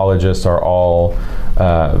 Their apologists are all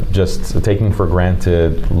just taking for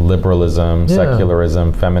granted liberalism,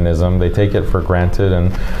 secularism, feminism. They take it for granted,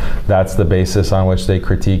 and that's the basis on which they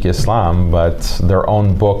critique Islam. But their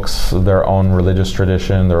own books, their own religious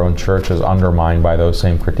tradition, their own church is undermined by those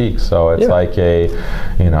same critiques. So it's like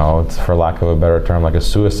it's, for lack of a better term, like a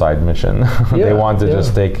suicide mission. They want to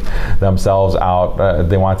just take themselves out.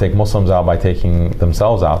 They want to take Muslims out by taking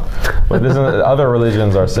themselves out. But other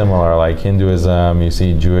religions are similar, like Hinduism. You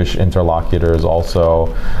see Jewish interlocutors also.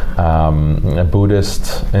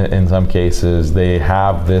 Buddhist, in some cases, they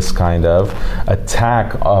have this kind of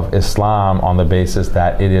attack of Islam on the basis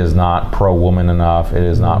that it is not pro-woman enough, it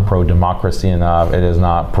is not pro-democracy enough, it is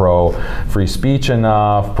not pro-free speech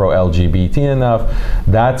enough, pro-LGBT enough.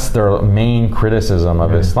 That's their main criticism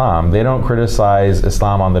of Islam. They don't criticize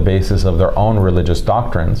Islam on the basis of their own religious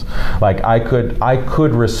doctrines. Like, I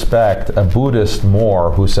could respect a Buddhist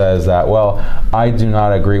more who says that, well, I do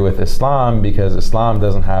not agree with Islam because Islam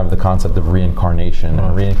doesn't have the concept of reincarnation,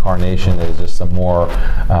 and reincarnation is just a more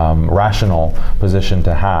rational position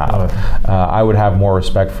to have. I would have more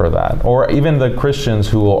respect for that. Or even the Christians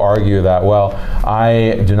who will argue that, well,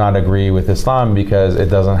 I do not agree with Islam because it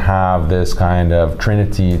doesn't have this kind of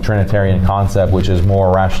Trinitarian concept, which is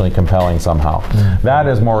more rationally compelling somehow. That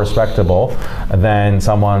is more respectable than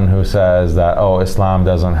someone who says that, oh, Islam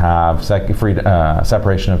doesn't have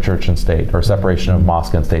separation of church and state, or separation of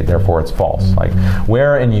mosque and state, therefore it's false. Like,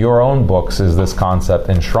 where in your own books is this concept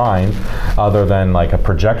enshrined, other than like a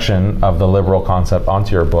projection of the liberal concept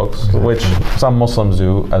onto your books, which some Muslims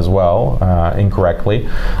do as well, incorrectly.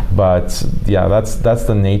 But yeah, that's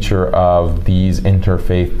the nature of these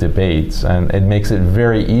interfaith debates, and it makes it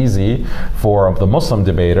very easy for the Muslim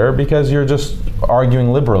debater because you're just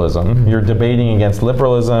arguing liberalism. You're debating against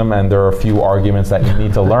liberalism, and there are a few arguments that you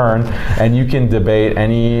need to learn, and you can debate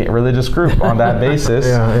any religious group on that basis.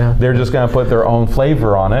 They're just going to put their own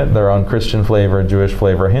flavor on it, their own Christian flavor, Jewish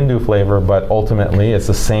flavor, Hindu flavor, but ultimately it's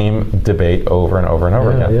the same debate over and over and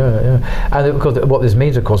over again. And of course, what this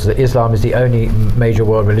means, of course, is that Islam is the only major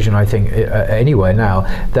world religion, I think, anywhere now,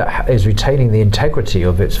 that is retaining the integrity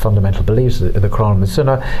of its fundamental beliefs, the Quran and the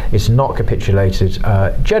Sunnah. It's not capitulated,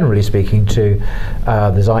 generally speaking, to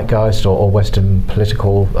the zeitgeist or Western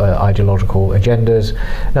political, ideological agendas.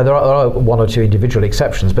 Now, there are one or two individual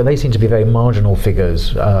exceptions, but they seem to be very marginal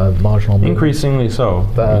figures, marginal movements. Increasingly so.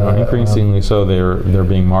 Increasingly so, they're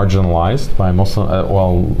being marginalized by Muslim.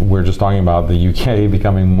 Well, we're just talking about the UK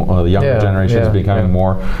becoming the younger generations becoming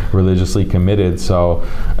more religiously committed. So,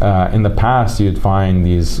 in the past, you'd find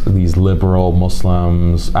these liberal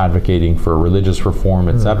Muslims advocating for religious reform,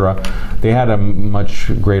 etc. They had a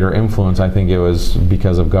much greater influence. I think it was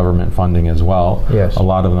because of government funding as well. A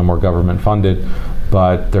lot of them were government funded,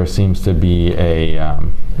 but there seems to be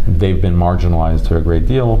they've been marginalized to a great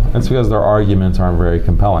deal. It's because their arguments aren't very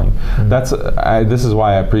compelling. This is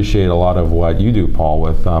why I appreciate a lot of what you do, Paul,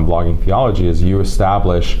 with Blogging Theology, is you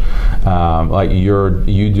establish,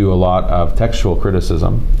 you do a lot of textual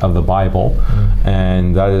criticism of the Bible,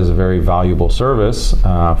 and that is a very valuable service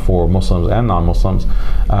for Muslims and non-Muslims,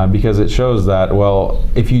 because it shows that, well,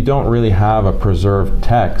 if you don't really have a preserved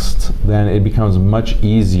text, then it becomes much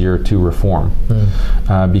easier to reform,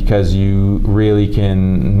 because you really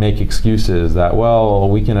can make excuses that, well,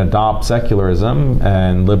 we can adopt secularism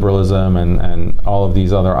and liberalism and all of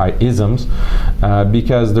these other isms,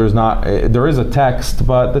 because there is a text,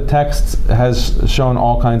 but the text has shown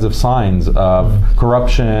all kinds of signs of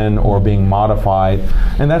corruption or being modified,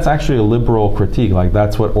 and that's actually a liberal critique. Like,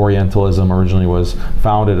 that's what Orientalism originally was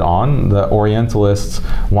founded on. The Orientalists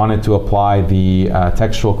wanted to apply the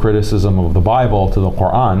textual criticism of the Bible to the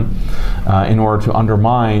Quran in order to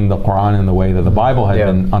undermine the Quran in the way that the Bible had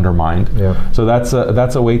been undermined. So that's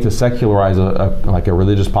a way to secularize a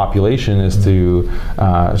religious population, is to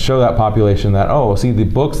show that population that, oh, see, the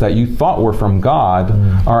books that you thought were from God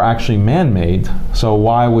are actually man-made. So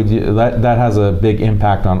why would you? That has a big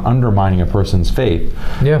impact on undermining a person's faith.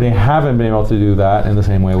 They haven't been able to do that in the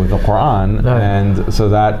same way with the Quran, and so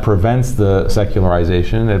that prevents the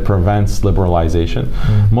secularization. It prevents liberalization.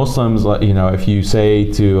 Muslims, if you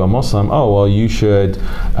say to a Muslim, oh, well, you should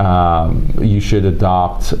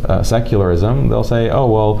adopt secularism, they'll say, oh,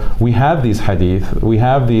 well, we have these hadith, we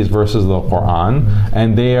have these verses of the Quran,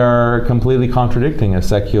 and they are completely contradicting a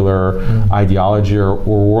secular ideology or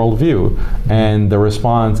worldview. And the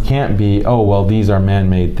response can't be, oh, well, these are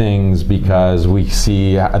man-made things because we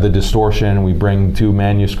see the distortion. We bring two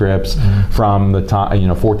manuscripts from the time,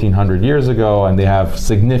 1400 years ago, and they have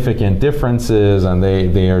significant differences, and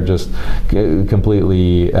they are just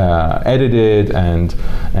completely edited and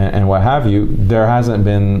what have you. There hasn't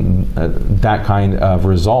been that kind of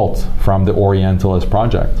result from the Orientalist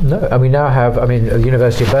project. No, and we now have, at the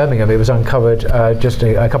University of Birmingham, it was uncovered just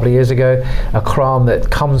a couple of years ago, a Quran that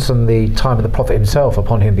comes from the time of the Prophet himself,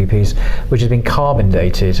 upon him be peace, which has been carbon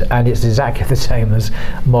dated, and it's exactly the same as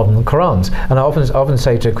modern Qurans. And I often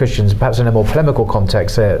say to Christians, perhaps in a more polemical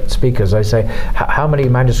context, speakers, I say, how many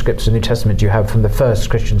manuscripts of the New Testament do you have from the first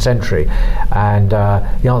Christian century? And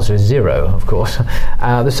the answer is 0, of course.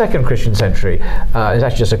 The second Christian century is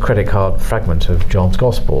actually just a credit card fragment of John's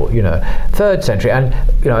Gospel. Third century, and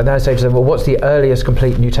then I say to them, well, what's the earliest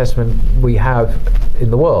complete New Testament we have in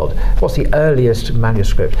the world? What's the earliest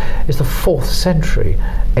manuscript? It's the 4th century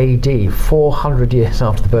AD, 400 years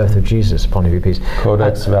after the birth of Jesus, upon him be peace.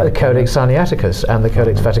 The Codex Sinaiticus and the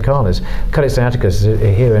Codex Vaticanus. Codex Sinaiticus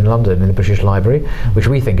is here in London in the British Library, which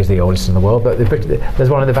we think is the oldest in the world, but there's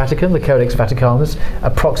one in the Vatican, the Codex Vaticanus,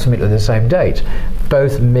 approximately the same date,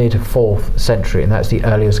 both mid-4th century, and that's the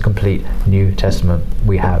earliest complete New Testament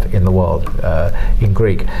we have in the world, in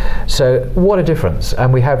Greek. So what a difference.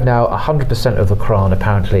 And we have now 100% of the Quran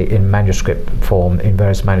apparently in manuscript form, in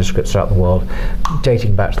various manuscripts throughout the world,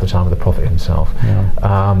 dating back to the time of the Prophet himself.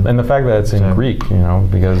 And the fact that it's in Greek,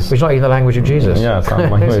 because it's not even the language of Jesus. It's not the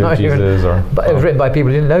language of Jesus. But it was written by people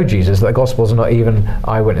who didn't know Jesus. The Gospels are not even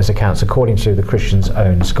eyewitness accounts according to the Christians'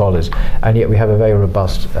 own scholars. And yet we have a very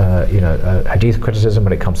robust, hadith criticism criticism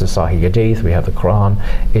when it comes to Sahih Hadith. We have the Quran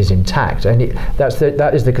is intact, and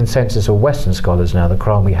that is the consensus of Western scholars now. The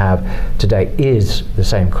Quran we have today is the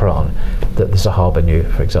same Quran that the Sahaba knew,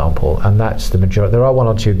 for example, and that's the majority. There are one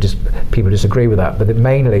or two people disagree with that, but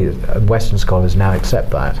mainly Western scholars now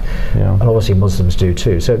accept that, and obviously Muslims do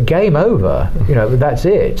too. So game over. That's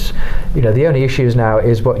it. The only issues now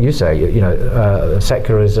is what you say.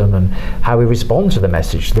 Secularism and how we respond to the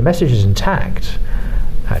message. The message is intact,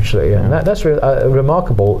 actually, and that's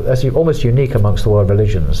remarkable. That's almost unique amongst the world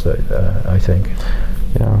religions, that I think.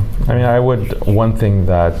 Yeah, I mean, one thing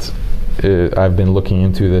that I've been looking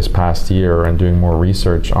into this past year and doing more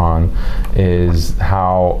research on is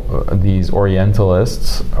how these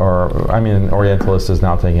Orientalists, Orientalist is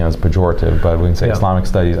now taken as pejorative, but we can say Islamic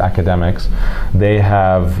studies academics, they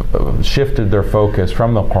have shifted their focus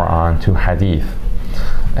from the Quran to Hadith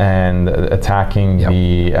and attacking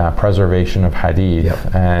the preservation of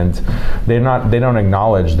Hadith, and they don't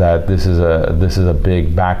acknowledge that this is a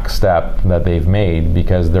big back step that they've made,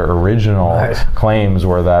 because their original claims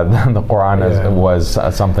were that the Quran was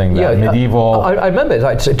something that medieval. I remember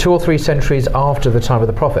it's like 2 or 3 centuries after the time of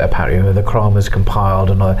the Prophet, apparently, the Quran was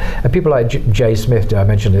compiled, and people like J. Smith, I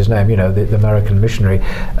mentioned his name, the American missionary,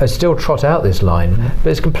 still trot out this line, but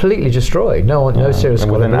it's completely destroyed. No serious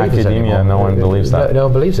scholar believes it anymore. Academia, no one believes that. No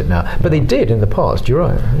one believes it now, but they did in the past. You're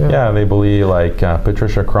right. Yeah, they believe, like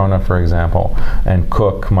Patricia Crona, for example, and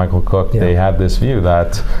Michael Cook. They had this view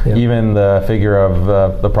that even the figure of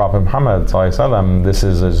the Prophet Muhammad (SAW), this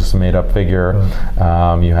is a just made up figure.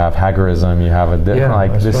 You have Hagarism. You have a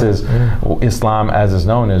different Islam as is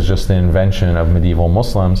known is just the invention of medieval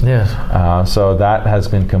Muslims. So that has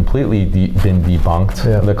been completely been debunked.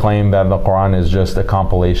 The claim that the Quran is just a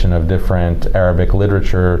compilation of different Arabic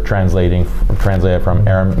literature translated from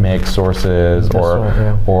Aramaic sources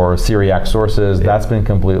or Syriac sources, that's been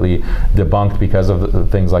completely debunked because of the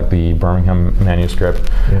things like the Birmingham manuscript.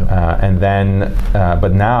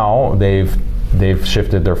 But now they've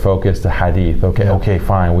shifted their focus to Hadith. Okay,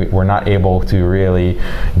 fine. We're not able to really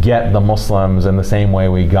get the Muslims in the same way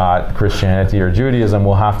we got Christianity or Judaism.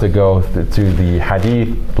 We'll have to go to the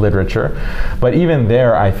Hadith literature. But even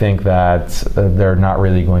there, I think that they're not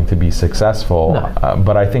really going to be successful.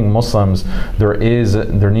 But I think Muslims, there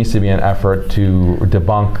needs to be an effort to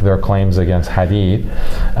debunk their claims against Hadith.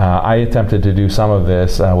 I attempted to do some of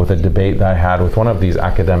this with a debate that I had with one of these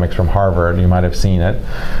academics from Harvard. You might have seen it.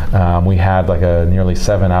 We had like a nearly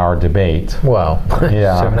 7-hour debate. Wow.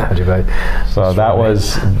 7-hour debate. So that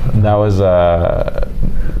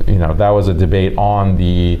was a debate on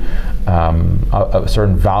the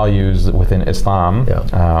certain values within Islam.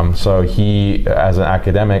 So he, as an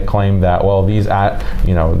academic, claimed that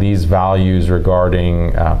these values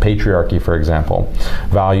regarding patriarchy, for example,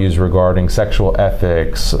 values regarding sexual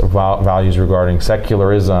ethics, values regarding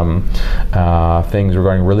secularism, things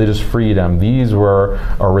regarding religious freedom, these were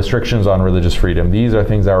restrictions on religious freedom. These are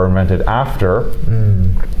things that were invented after,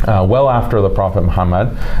 well after the Prophet Muhammad,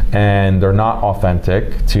 and they're not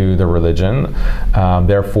authentic to the religion.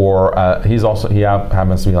 Therefore, he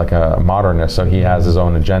happens to be like a modernist, so he has his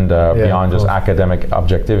own agenda beyond just academic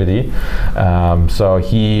objectivity. So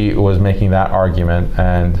he was making that argument,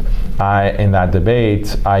 and in that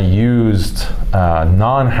debate, I used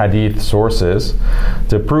non-hadith sources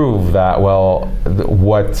to prove that what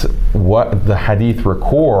the hadith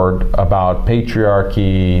record about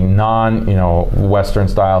patriarchy, Western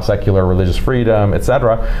style secular religious freedom,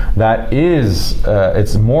 etc., that is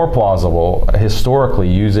it's more plausible historically,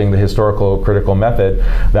 using the historical critical method,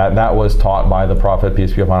 that was taught by the Prophet,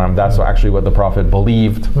 peace be upon him. That's actually what the Prophet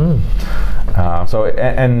believed.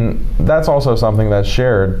 And that's also something that's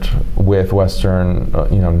shared with Western,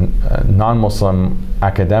 non-Muslim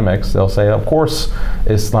academics. They'll say, of course,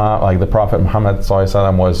 Islam, like the Prophet Muhammad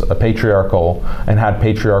ﷺ, was a patriarchal and had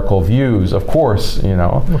patriarchal views. Of course,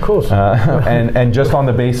 Of course. And just on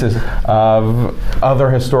the basis of other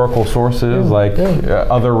historical sources,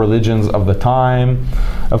 other religions of the time.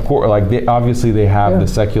 Of course, obviously they have the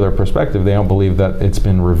secular perspective. They don't believe that it's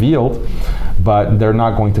been revealed, but they're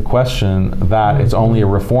not going to question that. It's only a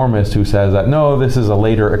reformist who says that, no, this is a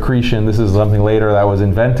later accretion, this is something later that was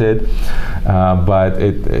invented. But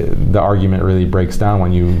the argument really breaks down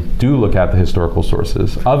when you do look at the historical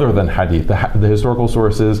sources, other than Hadith. The historical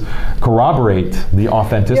sources corroborate the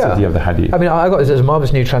authenticity of the Hadith. I mean, I got this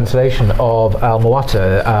marvelous new translation of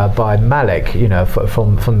Al-Muwatta by Malik,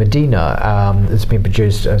 from Medina. It's been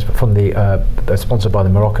produced from sponsored by the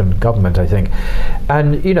Moroccan government, I think.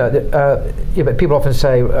 And but people often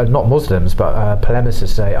say, not Muslims, but polemicists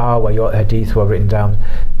say, your Hadith were written down,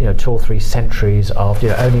 2 or 3 centuries of,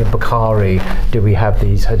 only in Bukhari do we have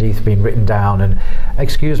these hadith being written down. And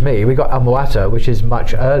excuse me, we got Al-Muwatta, which is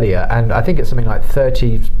much earlier, and I think it's something like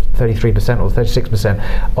 33% or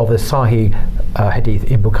 36% of the Sahih hadith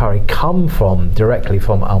in Bukhari come directly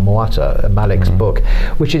from Al-Muwatta, Malik's book,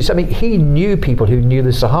 which is, he knew people who knew the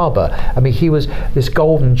Sahaba. He was this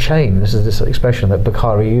golden chain. This is this expression that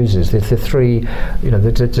Bukhari uses. The three,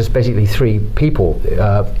 just basically 3 people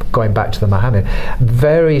going back to the Muhammad.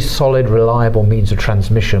 Very solid, reliable means of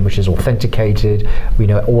transmission, which is authenticated. We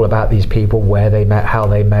know all about these people, where they met, how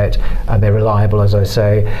they met, and they're reliable, as I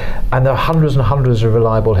say. And there are hundreds and hundreds of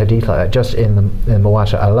reliable hadith like that, just in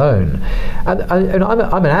Muwatta alone. And I'm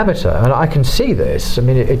an amateur, and I can see this.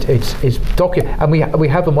 It's documented, and we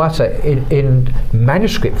have the Muwatta in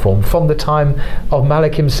manuscript form from the time of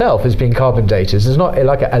Malik himself as being carbon dated. It's not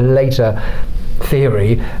like a later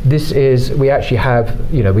theory. This is, we actually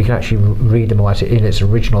have, we can actually read the Muwatta in its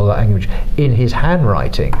original language in his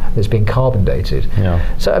handwriting that's been carbon dated.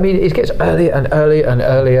 So it gets earlier and earlier and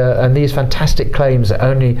earlier, and these fantastic claims that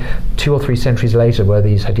only 2 or 3 centuries later were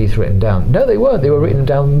these hadith written down. No, they weren't. They were written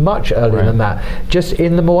down much earlier than that, just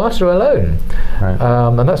in the Muwatta alone.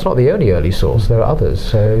 And that's not the only early source. There are others.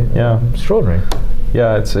 So extraordinary.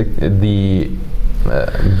 It's the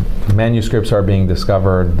manuscripts are being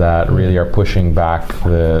discovered that really are pushing back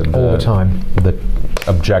all the time the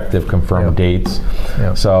objective confirmed dates.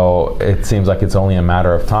 So it seems like it's only a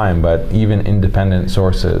matter of time, but even independent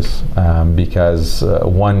sources, because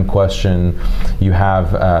one question, you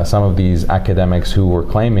have some of these academics who were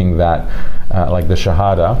claiming that like the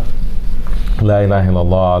Shahada, La ilaha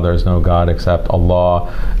illallah, there's no God except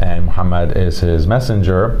Allah, and Muhammad is his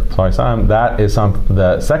messenger. That is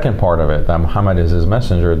the second part of it, that Muhammad is his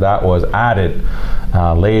messenger. That was added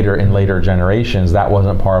later in later generations. That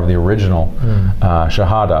wasn't part of the original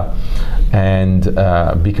Shahada. And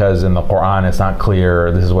because in the Quran it's not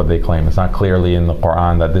clear, this is what they claim, it's not clearly in the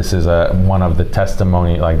Quran that this is one of the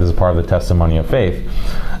testimony, like this is part of the testimony of faith.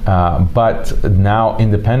 But now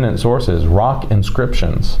independent sources, rock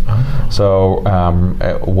inscriptions. So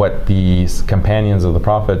what the companions of the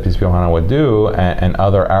Prophet, peace be upon him, would do, and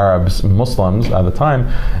other Arabs, Muslims at the time,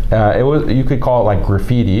 you could call it like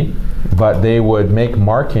graffiti, but they would make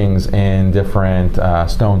markings in different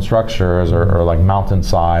stone structures or like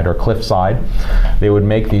mountainside or cliffside. They would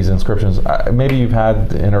make these inscriptions. Maybe you've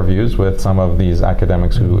had interviews with some of these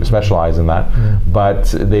academics who specialize in that, but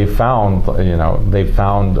they found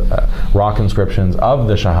rock inscriptions of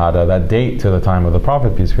the Shahada that date to the time of the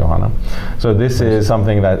Prophet, peace be upon him. So this is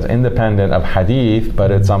something that's independent of hadith, but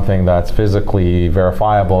it's something that's physically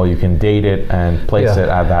verifiable. You can date it and place it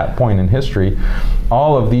at that point in history.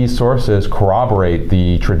 All of these sources corroborate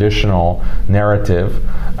the traditional narrative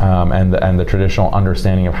and the traditional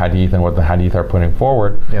understanding of hadith and what the hadith are putting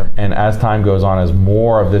forward. And as time goes on, as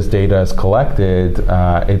more of this data is collected,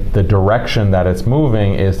 the direction that it's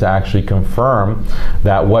moving is to actually confirm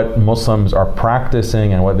that what Muslims are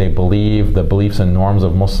practicing and what they believe, the beliefs and norms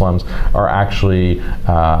of Muslims, are actually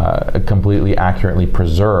completely accurately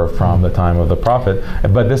preserved from the time of the Prophet.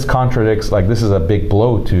 But this contradicts, this is a big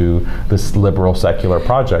blow to this liberal secular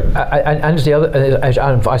project. And the other,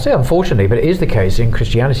 I say unfortunately, but it is the case in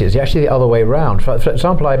Christianity. It's actually the other way around. For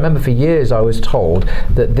example, I remember for years I was told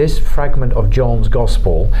that this fragment of John's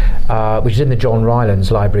Gospel, which is in the John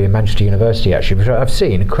Rylands Library in Manchester University, actually, which I've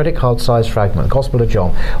seen, a credit card sized fragment, Gospel of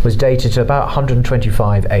John, was dated to about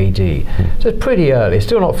 125 AD. So it's pretty early, it's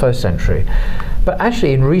still not 1st century. But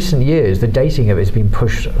actually, in recent years, the dating of it has been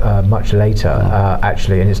pushed much later,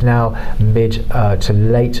 actually, and it's now mid to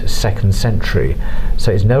late 2nd century.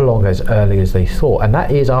 So it's no longer as early as they thought. And that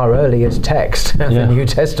is our earliest text, the New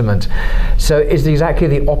Testament. So it's exactly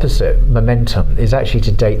the opposite momentum, is actually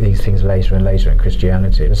to date these things later and later in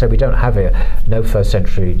Christianity. And so we don't have no 1st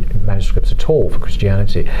century manuscripts at all for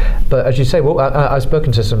Christianity. But as you say, I've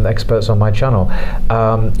spoken to some experts on my channel.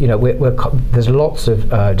 There's lots of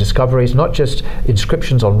discoveries, not just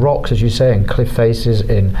inscriptions on rocks, as you say, and cliff faces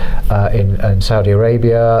in Saudi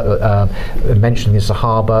Arabia, mentioning the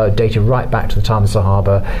Sahaba, dated right back to the time of the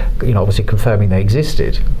Sahaba, obviously confirming they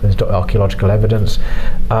existed. There's archaeological evidence,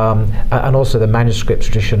 and also the manuscript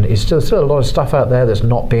tradition is still a lot of stuff out there that's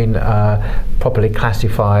not been properly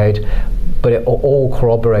classified, but it all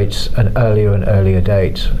corroborates an earlier and earlier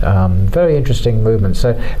date. Very interesting movement.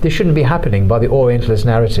 So this shouldn't be happening by the Orientalist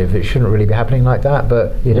narrative. It shouldn't really be happening like that,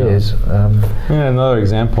 but it is. Another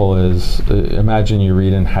example is, imagine you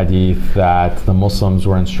read in hadith that the Muslims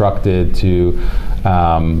were instructed to,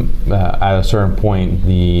 at a certain point,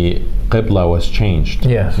 the Qibla was changed.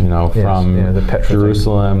 Yes. From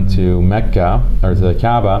Jerusalem to Mecca, or to the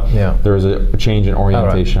Kaaba, there was a change in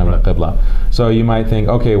orientation of the Qibla. So you might think,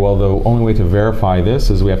 okay, well, the only way to verify this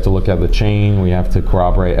is we have to look at the chain, we have to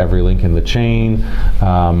corroborate every link in the chain.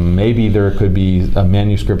 Maybe there could be a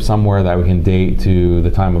manuscript somewhere that we can date to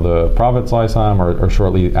the time of the Prophet ﷺ or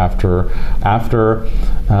shortly after.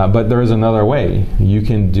 But there is another way. You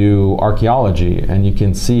can do archaeology, and you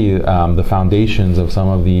can see the foundations of some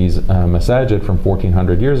of these masajid from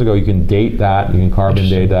 1400 years ago. You can date that, you can carbon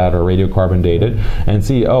date that or radiocarbon date it, and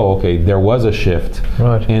see, okay, there was a shift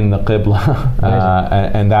in the Qibla.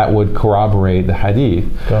 And that would corroborate the hadith.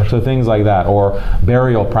 So things like that, or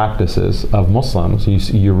burial practices of Muslims.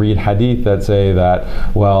 You read hadith that say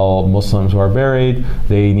that, well, Muslims who are buried,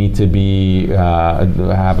 they need to be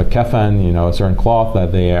have a kafan, a certain cloth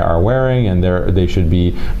that they are wearing, and they should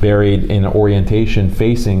be buried in orientation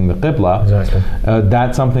facing the Qibla. Exactly.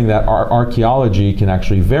 That's something that archaeology can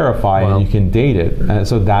actually verify, and you can date it. And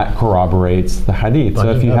so that corroborates the hadith. So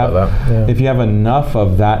if you have enough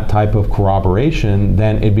of that type of corroboration,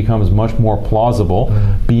 then it becomes much more plausible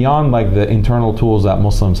beyond like the internal tools that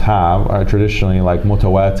Muslims have traditionally, like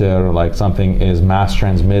mutawatir, like something is mass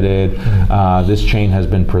transmitted, this chain has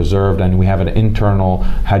been preserved, and we have an internal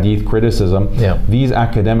hadith criticism. These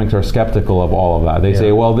academics are skeptical of all of that. They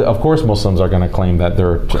say, well, of course Muslims are going to claim that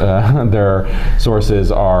their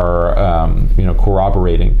sources are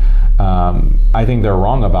corroborating. I think they're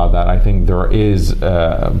wrong about that. I think there is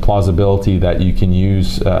plausibility that you can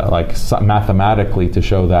use mathematically to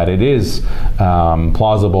show that it is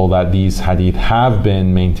plausible that these hadith have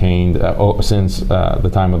been maintained since the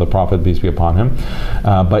time of the Prophet, peace be upon him.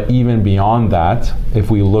 But even beyond that, if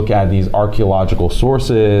we look at these archaeological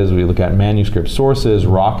sources, we look at manuscript sources,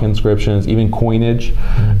 rock inscriptions, even coinage,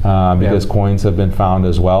 because coins have been found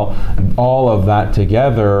as well, all of that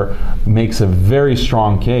together makes a very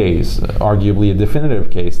strong case, arguably a definitive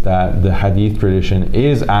case, that the hadith tradition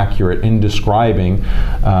is accurate in describing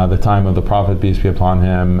the time of the Prophet, peace be upon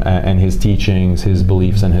him, and his teachings, his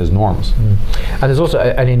beliefs, and his norms. And there's also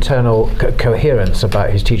an internal coherence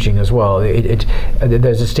about his teaching as well. There's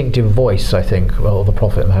a distinctive voice, I think, of the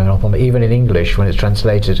Prophet Muhammad. Even in English, when it's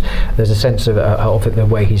translated, there's a sense of it, the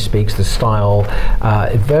way he speaks, the style,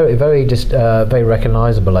 very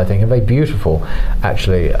recognizable, I think, and very beautiful,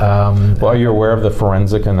 actually. Are you aware of the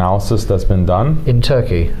forensic analysis that's been done? In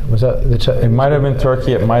Turkey? Was that the It might have been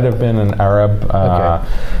Turkey, it might have been an Arab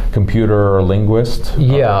computer or linguist.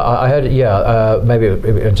 I heard, maybe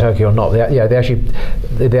in Turkey or not.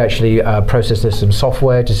 They actually processed this in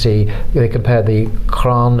software to see, they compared the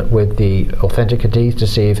Quran with the authentic hadith to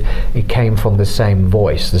see if it came from the same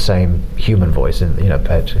voice, the same human voice, and they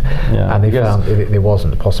found it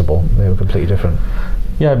wasn't possible. They were completely different.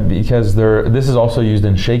 Yeah, because this is also used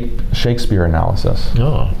in Shakespeare analysis.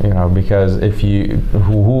 Because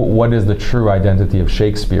what is the true identity of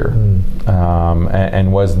Shakespeare?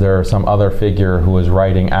 And was there some other figure who was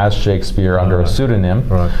writing as Shakespeare under a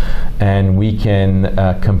pseudonym? And we can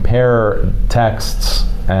compare texts.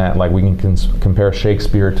 We can compare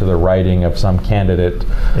Shakespeare to the writing of some candidate,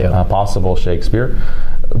 possible Shakespeare.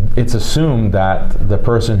 It's assumed that the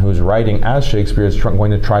person who's writing as Shakespeare is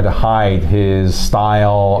going to try to hide his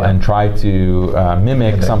style and try to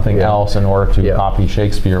mimic something else in order to copy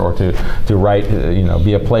Shakespeare or to write,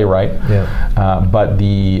 be a playwright. But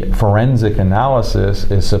the forensic analysis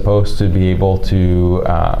is supposed to be able to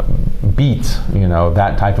beat,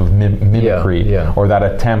 that type of mimicry or that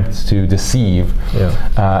attempt to deceive.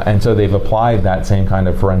 And so they've applied that same kind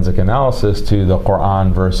of forensic analysis to the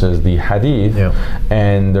Quran versus the Hadith.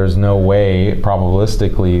 And there's no way,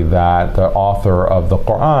 probabilistically, that the author of the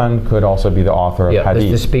Quran could also be the author of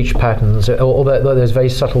Hadith. The speech patterns, although there's very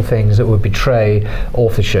subtle things that would betray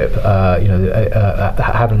authorship,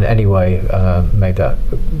 haven't in any way made that.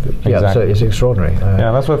 So it's extraordinary.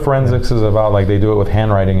 That's what forensics is about. Like, they do it with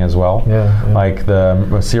handwriting as well. Like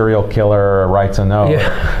the serial killer writes a note,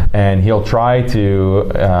 and he'll try to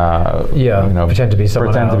pretend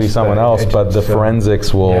to be someone else, but the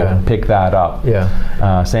forensics will pick that up.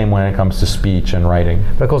 Same when it comes to speech and writing.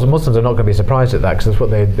 But of course, the Muslims are not going to be surprised at that, because that's what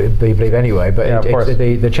they believe anyway. But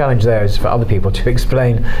the challenge there is for other people to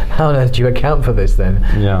explain, how on earth do you account for this then?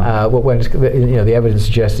 When the evidence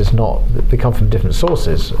suggests it's not. They come from different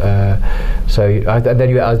sources. Then I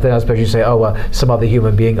suppose you say, some other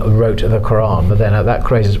human being wrote the Quran, but then that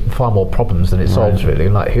creates far more problems than it solves, really.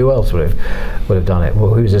 Like, who else would have done it?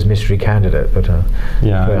 Well, who's this mystery candidate? But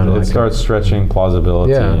it starts stretching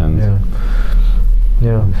plausibility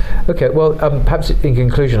Yeah. Okay. Well, perhaps in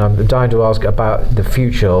conclusion, I'm dying to ask about the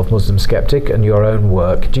future of Muslim Skeptic and your own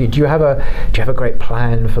work. Do you have a great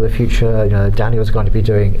plan for the future? Daniel's going to be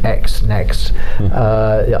doing X next.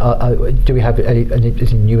 Do we have any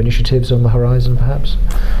new initiatives on the horizon, perhaps?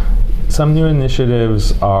 Some new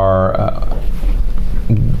initiatives are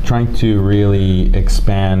trying to really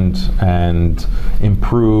expand and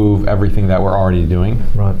improve everything that we're already doing.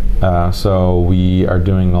 Right. So we are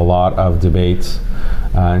doing a lot of debates.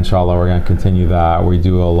 Inshallah, we're going to continue that. We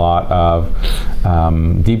do a lot of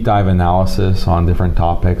deep dive analysis on different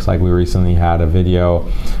topics. Like we recently had a video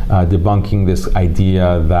debunking this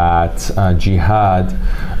idea that jihad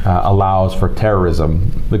allows for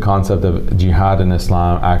terrorism. The concept of jihad in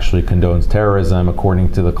Islam actually condones terrorism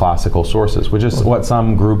according to the classical sources, which is what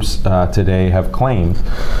some groups today have claimed,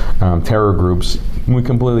 terror groups. We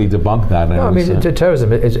completely debunk that.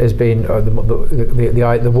 Terrorism has been,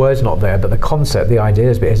 the word's not there, but the concept, the idea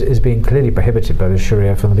is being clearly prohibited by the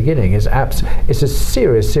Sharia from the beginning. It's a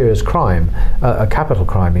serious crime, a capital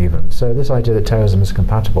crime even. So this idea that terrorism is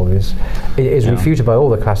compatible is refuted by all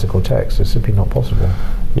the classical texts. It's simply not possible.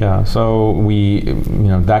 Yeah, so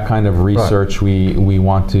that kind of research, right. we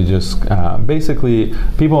want to just basically,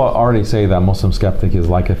 people already say that Muslim Skeptic is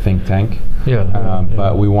like a think tank.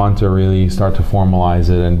 But we want to really start to formalize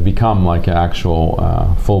it and become like an actual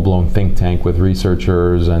full-blown think tank with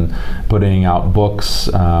researchers and putting out books.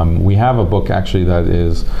 We have a book actually that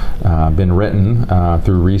is been written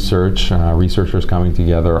through research, researchers coming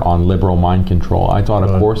together on liberal mind control. I taught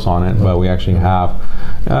a course on it, but we actually have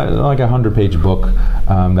like a 100-page book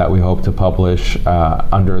that we hope to publish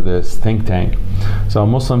under this think tank. So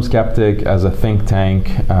Muslim Skeptic as a think tank,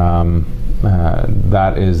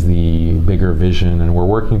 that is the bigger vision, and we're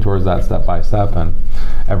working towards that step by step, and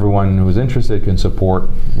everyone who's interested can support.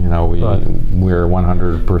 We're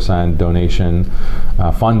 100% donation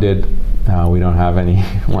funded. We don't have any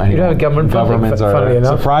government governments are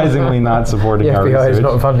surprisingly not supporting our research. The FBI is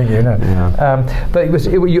not funding you, no. Yeah. But what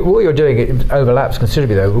you're doing, it overlaps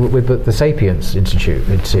considerably though with the Sapiens Institute,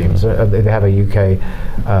 it seems. They have a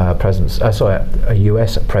UK presence, a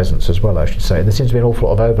US presence as well, I should say. There seems to be an awful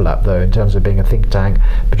lot of overlap though in terms of being a think tank,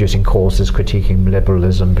 producing courses, critiquing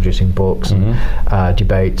liberalism, producing books and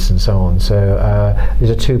debates and so on. So these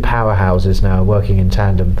are two powerhouses now working in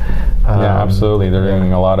tandem. Absolutely. They're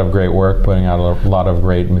doing a lot of great work, putting out a lot of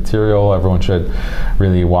great material. Everyone should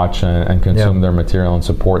really watch and consume their material and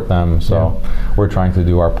support them. So we're trying to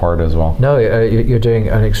do our part as well. No, you're doing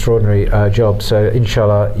an extraordinary job. So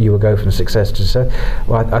inshallah, you will go from success to success.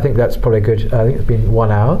 Well, I think that's probably good. I think it's been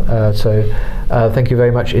 1 hour. So thank you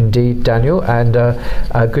very much indeed, Daniel. And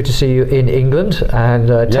good to see you in England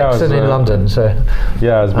and Texan in London. So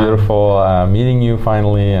yeah, it's beautiful meeting you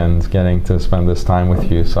finally and getting to spend this time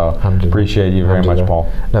with you. So appreciate you very much,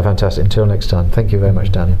 Paul. No, fantastic. Until next time. Thank you very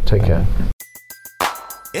much, Daniel. Take care.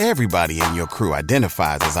 Everybody in your crew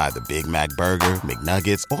identifies as either Big Mac Burger,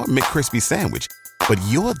 McNuggets, or McCrispy Sandwich. But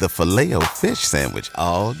you're the Filet-O-Fish Sandwich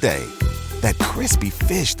all day. That crispy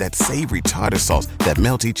fish, that savory tartar sauce, that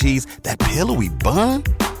melty cheese, that pillowy bun.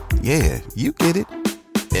 Yeah, you get it.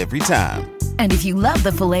 Every time. And if you love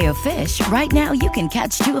the Filet-O-Fish, right now you can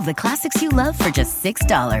catch 2 of the classics you love for just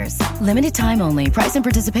 $6. Limited time only. Price and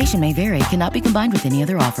participation may vary. Cannot be combined with any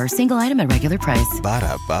other offer. Single item at regular price.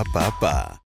 Ba-da-ba-ba-ba.